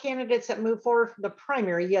 4 candidates that move forward from the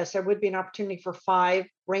primary, yes, there would be an opportunity for 5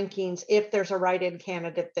 rankings if there's a write-in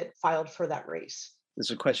candidate that filed for that race. This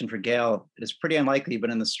is a question for Gail. It is pretty unlikely, but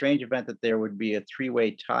in the strange event that there would be a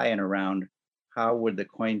 3-way tie in a round, how would the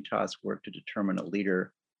coin toss work to determine a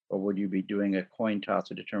leader? Or would you be doing a coin toss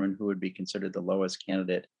to determine who would be considered the lowest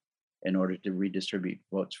candidate in order to redistribute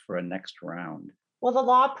votes for a next round? Well, the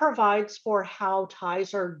law provides for how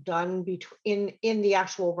ties are done in the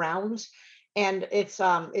actual rounds, and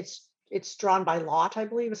it's drawn by lot, I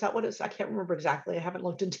believe. Is that what it's? I can't remember exactly. I haven't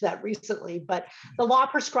looked into that recently, but the law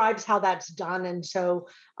prescribes how that's done. And so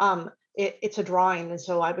it's a drawing. And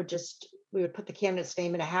so we would put the candidate's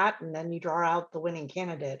name in a hat, and then you draw out the winning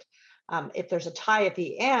candidate. If there's a tie at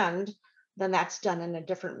the end, then that's done in a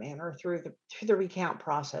different manner through the recount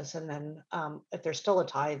process. And then if there's still a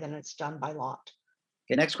tie, then it's done by lot.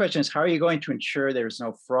 Okay, next question is, how are you going to ensure there's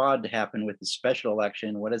no fraud to happen with the special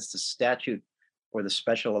election? What is the statute for the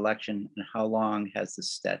special election, and how long has the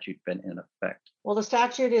statute been in effect? Well, the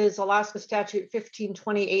statute is Alaska Statute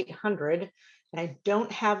 152800, and I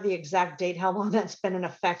don't have the exact date how long that's been in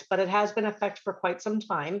effect, but it has been in effect for quite some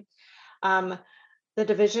time. The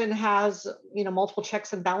division has, multiple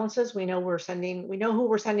checks and balances. We know who we're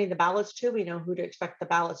sending the ballots to. We know who to expect the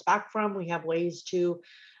ballots back from. We have ways to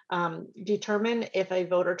determine if a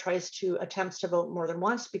voter attempts to vote more than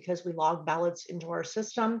once, because we log ballots into our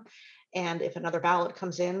system. And if another ballot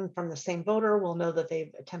comes in from the same voter, we'll know that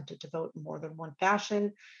they've attempted to vote in more than one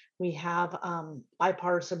fashion. We have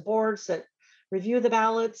bipartisan boards that review the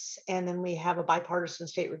ballots, and then we have a bipartisan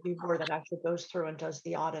state review board that actually goes through and does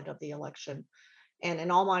the audit of the election. And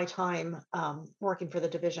in all my time working for the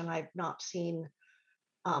division, I've not seen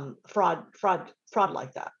fraud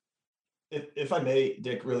like that. If I may,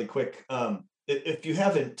 Dick, really quick, if you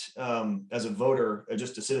haven't, as a voter,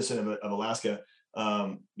 just a citizen of Alaska,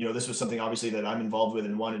 this was something obviously that I'm involved with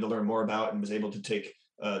and wanted to learn more about, and was able to take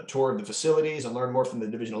a tour of the facilities and learn more from the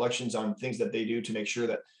division elections on things that they do to make sure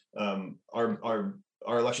that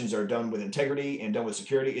our elections are done with integrity and done with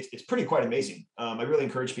security. It's pretty quite amazing. I really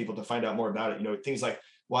encourage people to find out more about it. Things like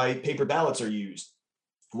why paper ballots are used,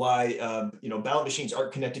 why ballot machines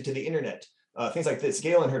aren't connected to the internet. Things like this.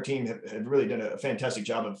 Gail and her team have really done a fantastic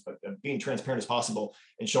job of being transparent as possible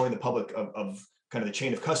and showing the public of kind of the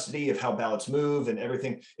chain of custody of how ballots move and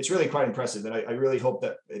everything. It's really quite impressive. And I really hope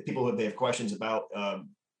that people, if they have questions about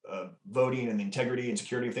voting and the integrity and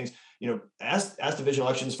security of things, ask division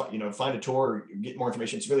elections, find a tour or get more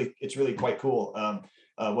information. It's really quite cool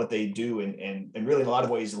what they do, and really in a lot of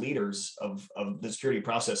ways leaders of the security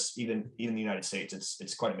process, even in the United States.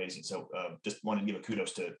 It's quite amazing. So just wanted to give a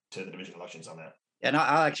kudos to the division elections on that. And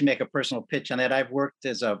I'll actually make a personal pitch on that. I've worked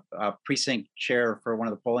as a precinct chair for one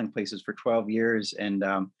of the polling places for 12 years. And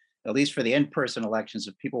at least for the in-person elections,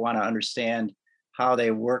 if people want to understand how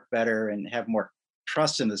they work better and have more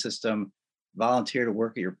trust in the system, volunteer to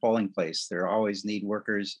work at your polling place. There always need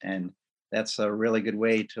workers. And that's a really good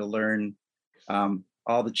way to learn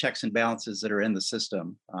all the checks and balances that are in the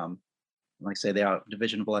system. Like I say, the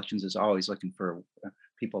Division of Elections is always looking for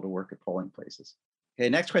people to work at polling places. Okay,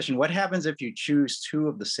 next question. What happens if you choose 2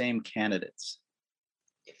 of the same candidates?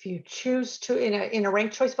 If you choose to in a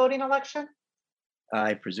ranked choice voting election?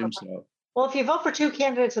 I presume so. Well, if you vote for two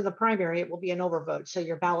candidates in the primary, it will be an overvote, so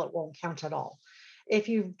your ballot won't count at all. If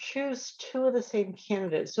you choose two of the same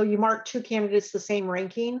candidates, so you mark two candidates the same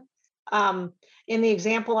ranking, in the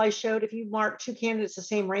example I showed, if you mark two candidates the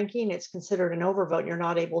same ranking, it's considered an overvote. You're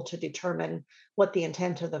not able to determine what the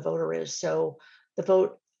intent of the voter is. So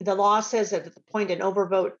the law says that at the point an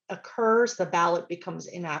overvote occurs, the ballot becomes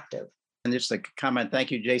inactive. And just a comment,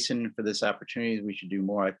 thank you, Jason, for this opportunity. We should do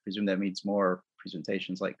more. I presume that means more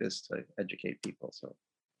presentations like this to educate people. So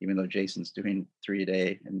even though Jason's doing 3 a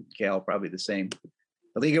day and Gail probably the same.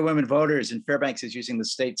 The League of Women Voters in Fairbanks is using the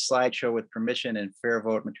state slideshow with permission and fair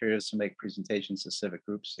vote materials to make presentations to civic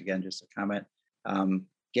groups. Again, just a comment.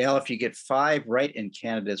 Gail, if you get 5 write-in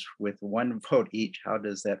candidates with 1 vote each, how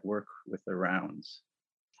does that work with the rounds?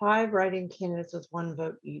 5 write-in candidates with 1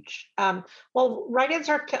 vote each. Well, write-ins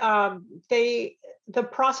are, the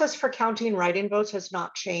process for counting write-in votes has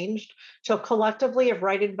not changed. So collectively, if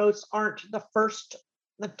write-in votes aren't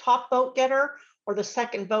the top vote getter or the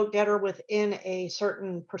second vote getter within a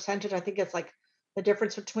certain percentage, I think it's like the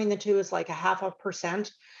difference between the two is like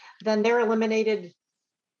 0.5%, then they're eliminated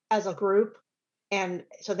as a group. And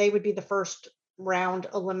so they would be the first round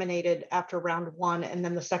eliminated after round 1, and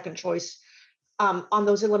then the second choice on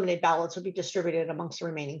those eliminated ballots would be distributed amongst the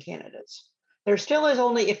remaining candidates. There still is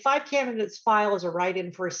only, if 5 candidates file as a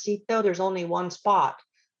write-in for a seat, though, there's only 1 spot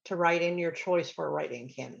to write in your choice for a write-in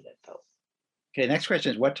candidate, though. Okay, next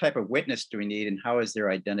question is, what type of witness do we need and how is their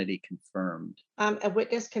identity confirmed? A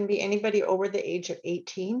witness can be anybody over the age of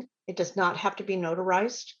 18. It does not have to be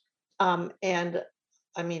notarized. And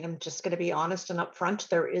I mean, I'm just going to be honest and upfront,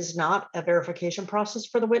 there is not a verification process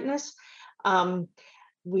for the witness.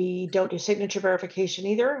 We don't do signature verification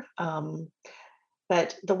either.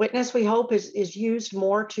 But the witness, we hope, is used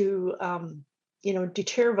more to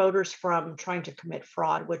deter voters from trying to commit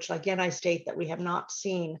fraud, which again, I state that we have not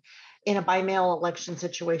seen in a by-mail election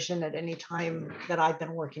situation at any time that I've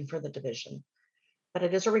been working for the division. But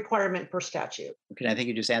it is a requirement per statute. Okay, I think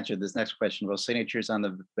you just answered this next question. Will signatures on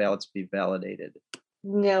the ballots be validated?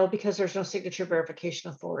 No, because there's no signature verification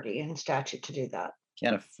authority in statute to do that.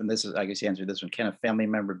 And this is, I guess you answered this one. Can a family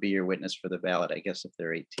member be your witness for the ballot? I guess if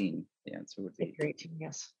they're 18, the answer would be. If you're 18,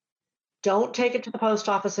 yes. Don't take it to the post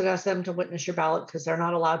office and ask them to witness your ballot because they're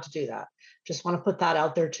not allowed to do that. Just want to put that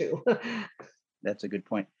out there too. That's a good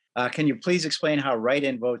point. Can you please explain how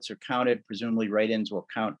write-in votes are counted? Presumably write-ins will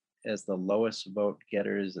count as the lowest vote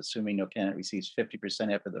getters, assuming no candidate receives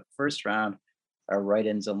 50% after the first round. Are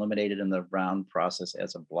write-ins eliminated in the round process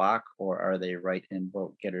as a block, or are they write-in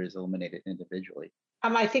vote getters eliminated individually?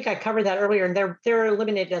 I think I covered that earlier, and they're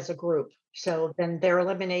eliminated as a group. So then they're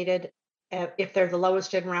eliminated if they're the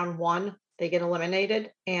lowest in round 1, they get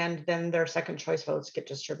eliminated, and then their second choice votes get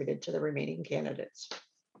distributed to the remaining candidates.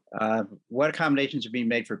 What accommodations are being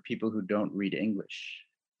made for people who don't read English?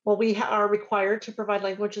 Well, we are required to provide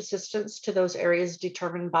language assistance to those areas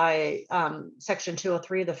determined by Section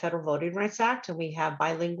 203 of the Federal Voting Rights Act. And we have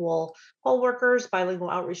bilingual poll workers, bilingual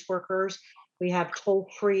outreach workers. We have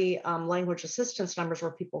toll-free language assistance numbers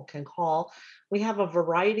where people can call. We have a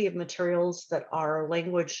variety of materials that our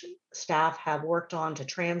language staff have worked on to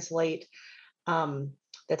translate.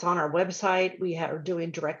 That's on our website. We are doing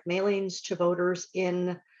direct mailings to voters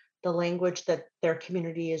in the language that their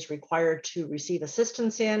community is required to receive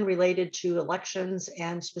assistance in related to elections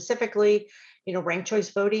and specifically, ranked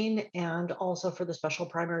choice voting and also for the special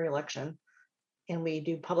primary election. And we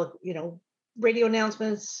do public, radio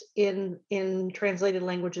announcements in translated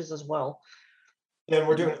languages as well. And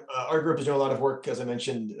we're doing, our group is doing a lot of work, as I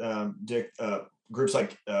mentioned, Dick, groups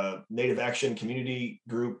like Native Action Community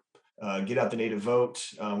Group, Get Out the Native Vote.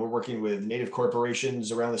 We're working with Native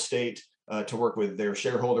corporations around the state to work with their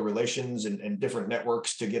shareholder relations and different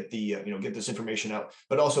networks to get the get this information out,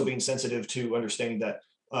 but also being sensitive to understanding that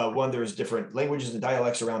one, there's different languages and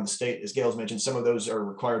dialects around the state. As Gail's mentioned, some of those are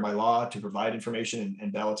required by law to provide information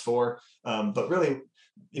and ballots for, but really,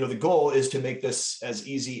 the goal is to make this as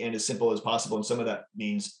easy and as simple as possible. And some of that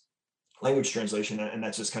means language translation, and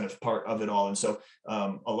that's just kind of part of it all. And so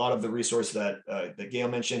a lot of the resource that Gail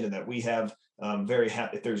mentioned and that we have, very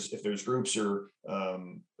happy if there's groups or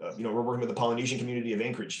we're working with the Polynesian community of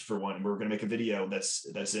Anchorage for one, and we're going to make a video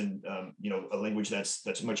that's in a language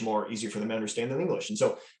that's much more easier for them to understand than English. And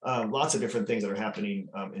so lots of different things that are happening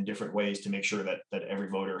in different ways to make sure that every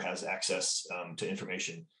voter has access to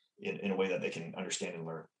information in a way that they can understand and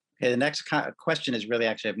learn. Okay, the next question is really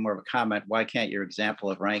actually more of a comment. Why can't your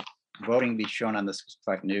example of ranked voting be shown on the 6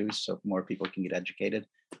 o'clock news so more people can get educated?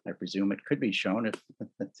 I presume it could be shown if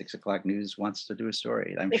 6 o'clock news wants to do a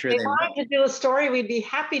story. I'm sure they wanted to do a story, we'd be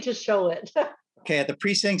happy to show it. Okay, at the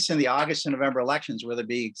precincts in the August and November elections, will there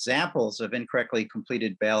be examples of incorrectly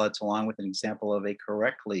completed ballots along with an example of a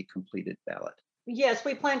correctly completed ballot? Yes,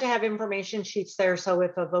 we plan to have information sheets there. So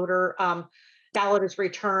if a voter ballot is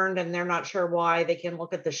returned and they're not sure why, they can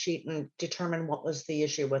look at the sheet and determine what was the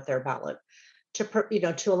issue with their ballot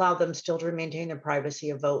to allow them still to maintain their privacy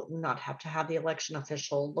of vote and not have to have the election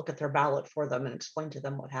official look at their ballot for them and explain to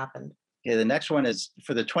them what happened. Okay, the next one is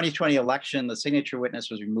for the 2020 election, the signature witness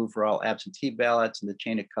was removed for all absentee ballots and the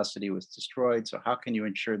chain of custody was destroyed. So how can you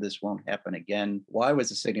ensure this won't happen again? Why was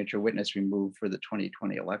the signature witness removed for the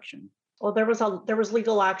 2020 election? Well, there was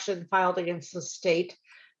legal action filed against the state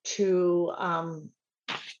to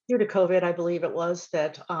due to COVID, I believe it was,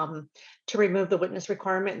 that to remove the witness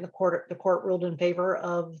requirement, and the court ruled in favor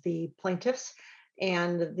of the plaintiffs,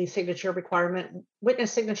 and the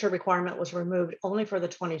witness signature requirement was removed only for the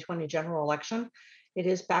 2020 general election. It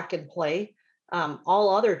is back in play.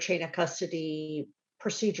 All other chain of custody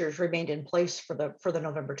procedures remained in place for the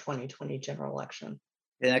November 2020 general election.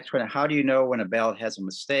 The next one, how do you know when a ballot has a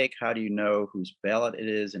mistake? How do you know whose ballot it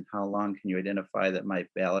is? And how long can you identify that my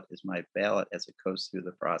ballot is my ballot as it goes through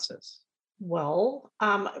the process? Well,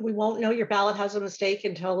 we won't know your ballot has a mistake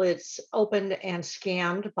until it's opened and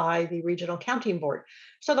scanned by the regional counting board.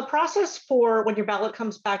 So the process for when your ballot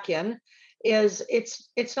comes back in is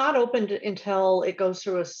it's not opened until it goes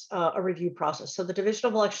through a review process. So the Division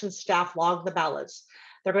of Elections staff log the ballots.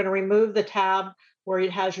 They're going to remove the tab where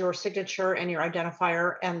it has your signature and your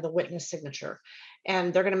identifier and the witness signature.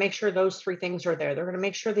 And they're going to make sure those three things are there. They're going to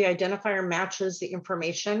make sure the identifier matches the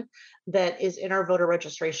information that is in our voter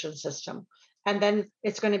registration system. And then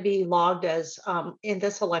it's going to be logged as in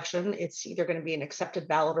this election, it's either going to be an accepted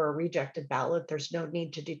ballot or a rejected ballot. There's no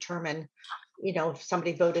need to determine, if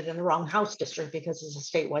somebody voted in the wrong House district because it's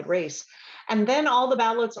a statewide race. And then all the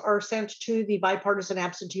ballots are sent to the bipartisan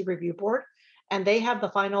absentee review board. And they make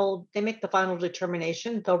the final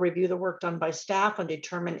determination. They'll review the work done by staff and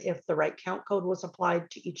determine if the right count code was applied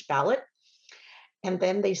to each ballot. And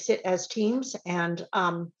then they sit as teams and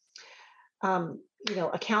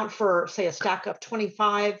account for, say, a stack of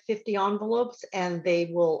 25, 50 envelopes, and they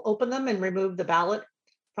will open them and remove the ballot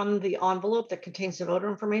from the envelope that contains the voter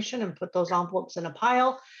information and put those envelopes in a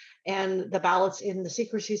pile, and the ballots in the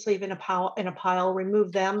secrecy sleeve in a pile,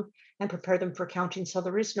 remove them and prepare them for counting. So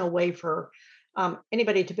there is no way for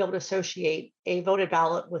anybody to be able to associate a voted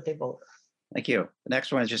ballot with a voter. Thank you. The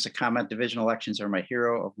next one is just a comment. Division elections are my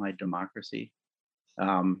hero of my democracy.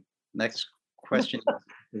 Next question.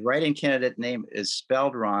 The write-in candidate name is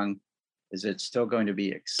spelled wrong. Is it still going to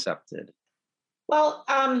be accepted? Well,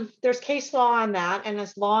 there's case law on that. And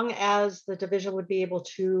as long as the division would be able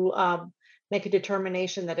to make a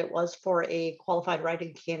determination that it was for a qualified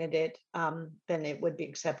write-in candidate, then it would be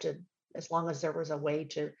accepted, as long as there was a way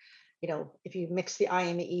to, if you mix the I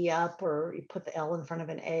and the E up or you put the L in front of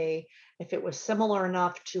an A, if it was similar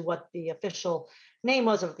enough to what the official name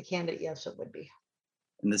was of the candidate, yes, it would be.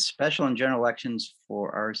 In the special and general elections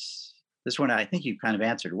for this one, I think you kind of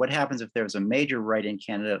answered. What happens if there was a major write-in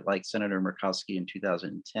candidate like Senator Murkowski in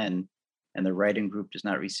 2010, and the write-in group does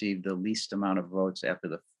not receive the least amount of votes after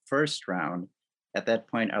the first round? At that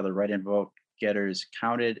point, are the write-in vote getters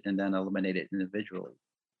counted and then eliminated individually?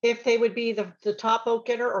 If they would be the top vote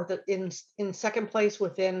getter or in second place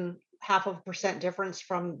within 0.5% difference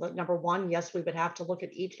from the number one, yes, we would have to look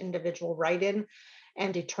at each individual write-in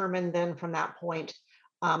and determine then from that point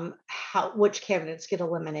which candidates get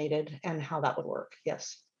eliminated and how that would work.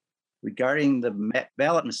 Yes. Regarding the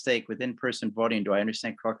ballot mistake with in-person voting, do I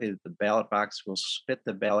understand correctly that the ballot box will spit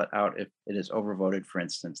the ballot out if it is overvoted? For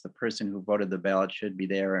instance, the person who voted the ballot should be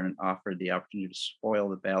there and offered the opportunity to spoil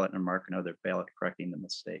the ballot and mark another ballot correcting the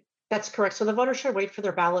mistake. That's correct. So the voter should wait for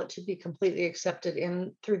their ballot to be completely accepted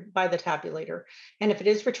by the tabulator. And if it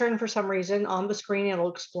is returned for some reason, on the screen, it'll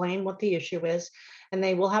explain what the issue is. And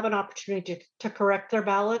they will have an opportunity to correct their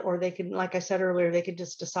ballot, or they can, like I said earlier, they could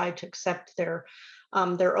just decide to accept their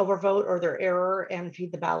overvote or their error and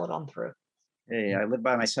feed the ballot on through. Hey, I live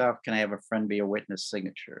by myself. Can I have a friend be a witness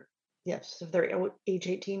signature? Yes, if they're age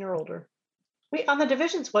 18 or older. On the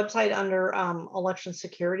division's website under election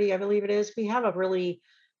security, I believe it is, we have a really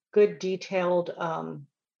good detailed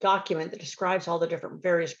document that describes all the different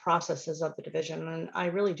various processes of the division. And I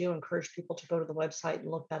really do encourage people to go to the website and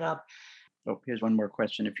look that up. Oh, here's one more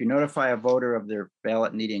question. If you notify a voter of their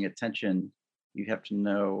ballot needing attention, you have to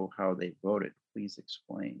know how they voted. Please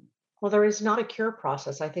explain. Well, there is not a cure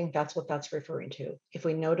process. I think that's what that's referring to. If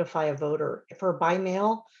we notify a voter for by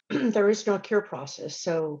mail, there is no cure process.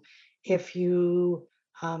 So if you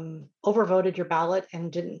overvoted your ballot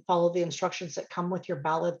and didn't follow the instructions that come with your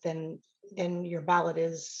ballot, then then your ballot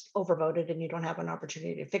is overvoted and you don't have an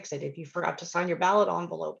opportunity to fix it. If you forgot to sign your ballot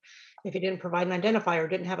envelope, if you didn't provide an identifier,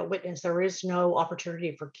 didn't have a witness, there is no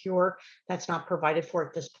opportunity for cure. That's not provided for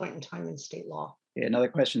at this point in time in state law. Okay, another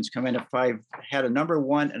question's come in. If I've had a number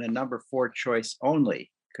 1 and a number 4 choice only,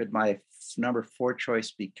 could my number 4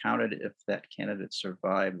 choice be counted if that candidate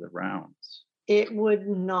survived the rounds? It would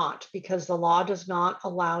not, because the law does not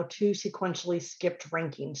allow 2 sequentially skipped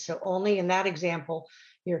rankings. So only in that example,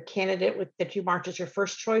 your candidate that you marked as your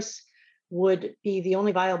first choice would be the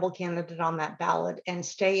only viable candidate on that ballot and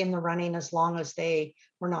stay in the running as long as they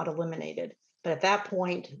were not eliminated. But at that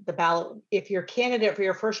point, the ballot, if your candidate for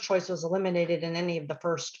your first choice was eliminated in any of the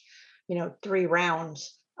first, 3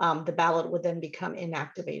 rounds, the ballot would then become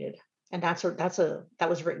inactivated. And that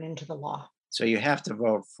was written into the law. So you have to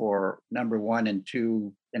vote for number 1 and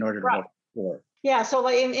 2 in order to vote for. Yeah. So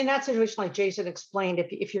like in that situation, like Jason explained,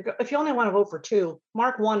 if you only want to vote for 2,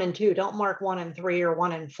 mark 1 and 2. Don't mark 1 and 3 or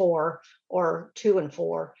 1 and 4 or 2 and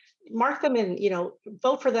 4. Mark them in,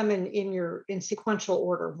 vote for them in sequential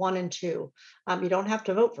order, 1 and 2. You don't have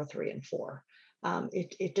to vote for 3 and 4.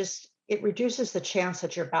 It reduces the chance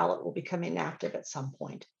that your ballot will become inactive at some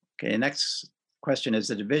point. Okay. Next question: is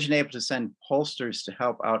the division able to send pollsters to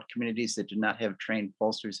help out communities that do not have trained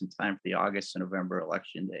pollsters in time for the August and November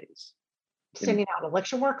election days? Sending out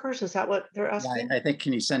election workers? Is that what they're asking? Yeah, I think,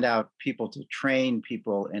 can you send out people to train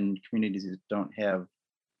people in communities that don't have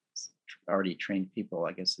already trained people?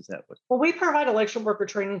 I guess, is that what? Well, we provide election worker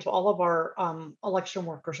training to all of our election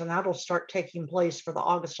workers, and that'll start taking place for the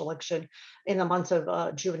August election in the months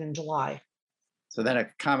of June and July. So then a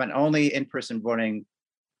comment: only in-person voting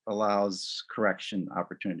allows correction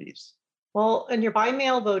opportunities. Well, in your by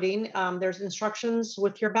mail voting, there's instructions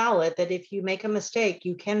with your ballot that if you make a mistake,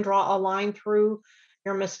 you can draw a line through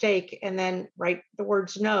your mistake and then write the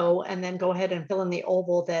words no, and then go ahead and fill in the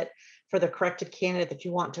oval that for the corrected candidate that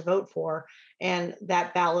you want to vote for. And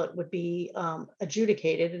that ballot would be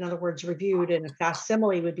adjudicated, in other words, reviewed, and a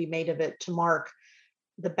facsimile would be made of it to mark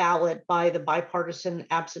the ballot by the bipartisan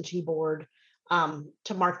absentee board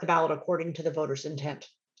to mark the ballot according to the voter's intent.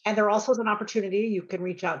 And there also is an opportunity, you can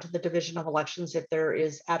reach out to the Division of Elections if there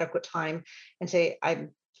is adequate time and say, I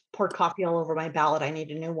poured coffee all over my ballot, I need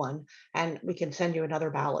a new one. And we can send you another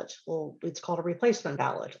ballot. Well, it's called a replacement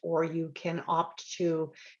ballot. Or you can opt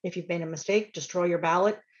to, if you've made a mistake, destroy your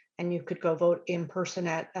ballot and you could go vote in person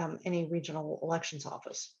at any regional elections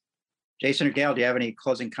office. Jason or Gail, do you have any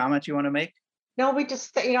closing comments you want to make? No, we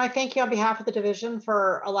just, I thank you on behalf of the division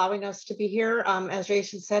for allowing us to be here. As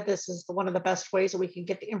Jason said, this is one of the best ways that we can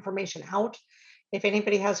get the information out. If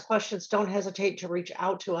anybody has questions, don't hesitate to reach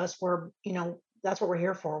out to us. That's what we're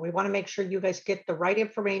here for. We want to make sure you guys get the right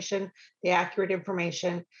information, the accurate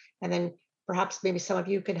information, and then perhaps maybe some of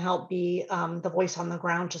you can help be the voice on the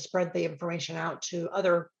ground to spread the information out to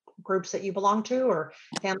other groups that you belong to or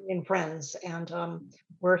family and friends. And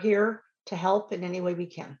we're here to help in any way we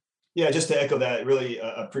can. Yeah, just to echo that, really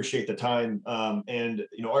appreciate the time. And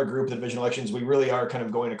our group, the Division Elections, we really are kind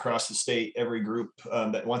of going across the state. Every group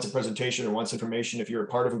that wants a presentation or wants information, if you're a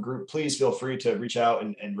part of a group, please feel free to reach out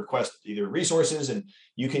and request either resources, and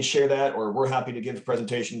you can share that, or we're happy to give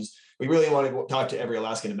presentations. We really want to talk to every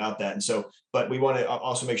Alaskan about that. And so, but we want to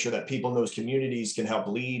also make sure that people in those communities can help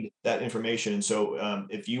lead that information. And so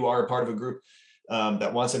if you are a part of a group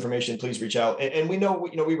that wants information, please reach out. And we know,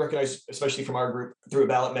 we recognize, especially from our group through a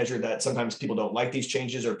ballot measure, that sometimes people don't like these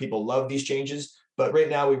changes or people love these changes. But right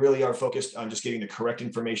now we really are focused on just getting the correct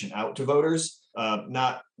information out to voters.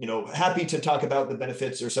 Not, happy to talk about the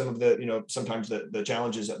benefits or some of the, sometimes the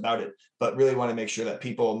challenges about it, but really want to make sure that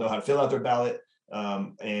people know how to fill out their ballot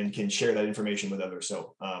and can share that information with others.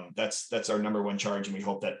 So that's our number one charge. And we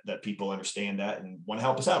hope that people understand that and want to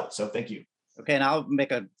help us out. So thank you. Okay, and I'll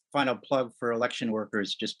make a final plug for election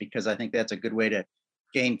workers, just because I think that's a good way to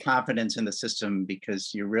gain confidence in the system,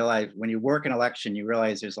 because you realize when you work an election, you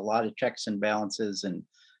realize there's a lot of checks and balances. And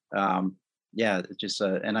it's just,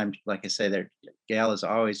 and I'm, like I say, that Gail is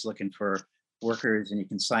always looking for workers, and you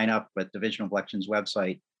can sign up at Division of Elections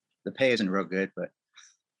website. The pay isn't real good, but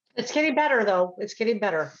it's getting better, though. It's getting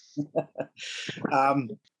better.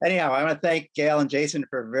 Anyhow, I want to thank Gail and Jason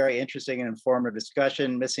for a very interesting and informative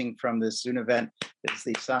discussion. Missing from this Zoom event is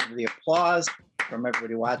the sound of the applause from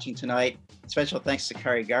everybody watching tonight. Special thanks to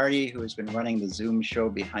Kari Gardy, who has been running the Zoom show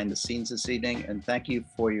behind the scenes this evening. And thank you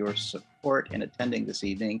for your support in attending this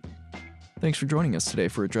evening. Thanks for joining us today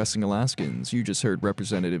for Addressing Alaskans. You just heard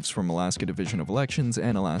representatives from Alaska Division of Elections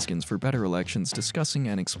and Alaskans for Better Elections discussing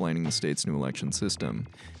and explaining the state's new election system.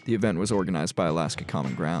 The event was organized by Alaska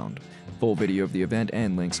Common Ground. Full video of the event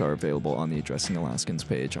and links are available on the Addressing Alaskans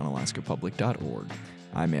page on alaskapublic.org.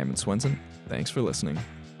 I'm Ammon Swenson. Thanks for listening.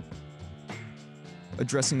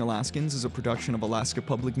 Addressing Alaskans is a production of Alaska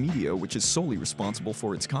Public Media, which is solely responsible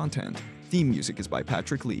for its content. Theme music is by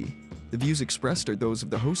Patrick Lee. The views expressed are those of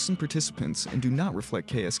the hosts and participants and do not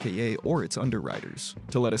reflect KSKA or its underwriters.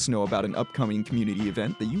 To let us know about an upcoming community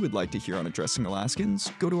event that you would like to hear on Addressing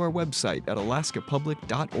Alaskans, go to our website at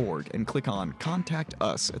alaskapublic.org and click on Contact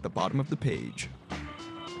Us at the bottom of the page.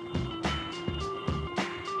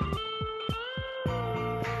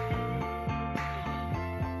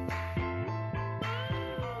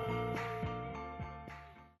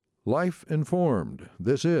 Life informed.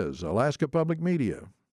 This is Alaska Public Media.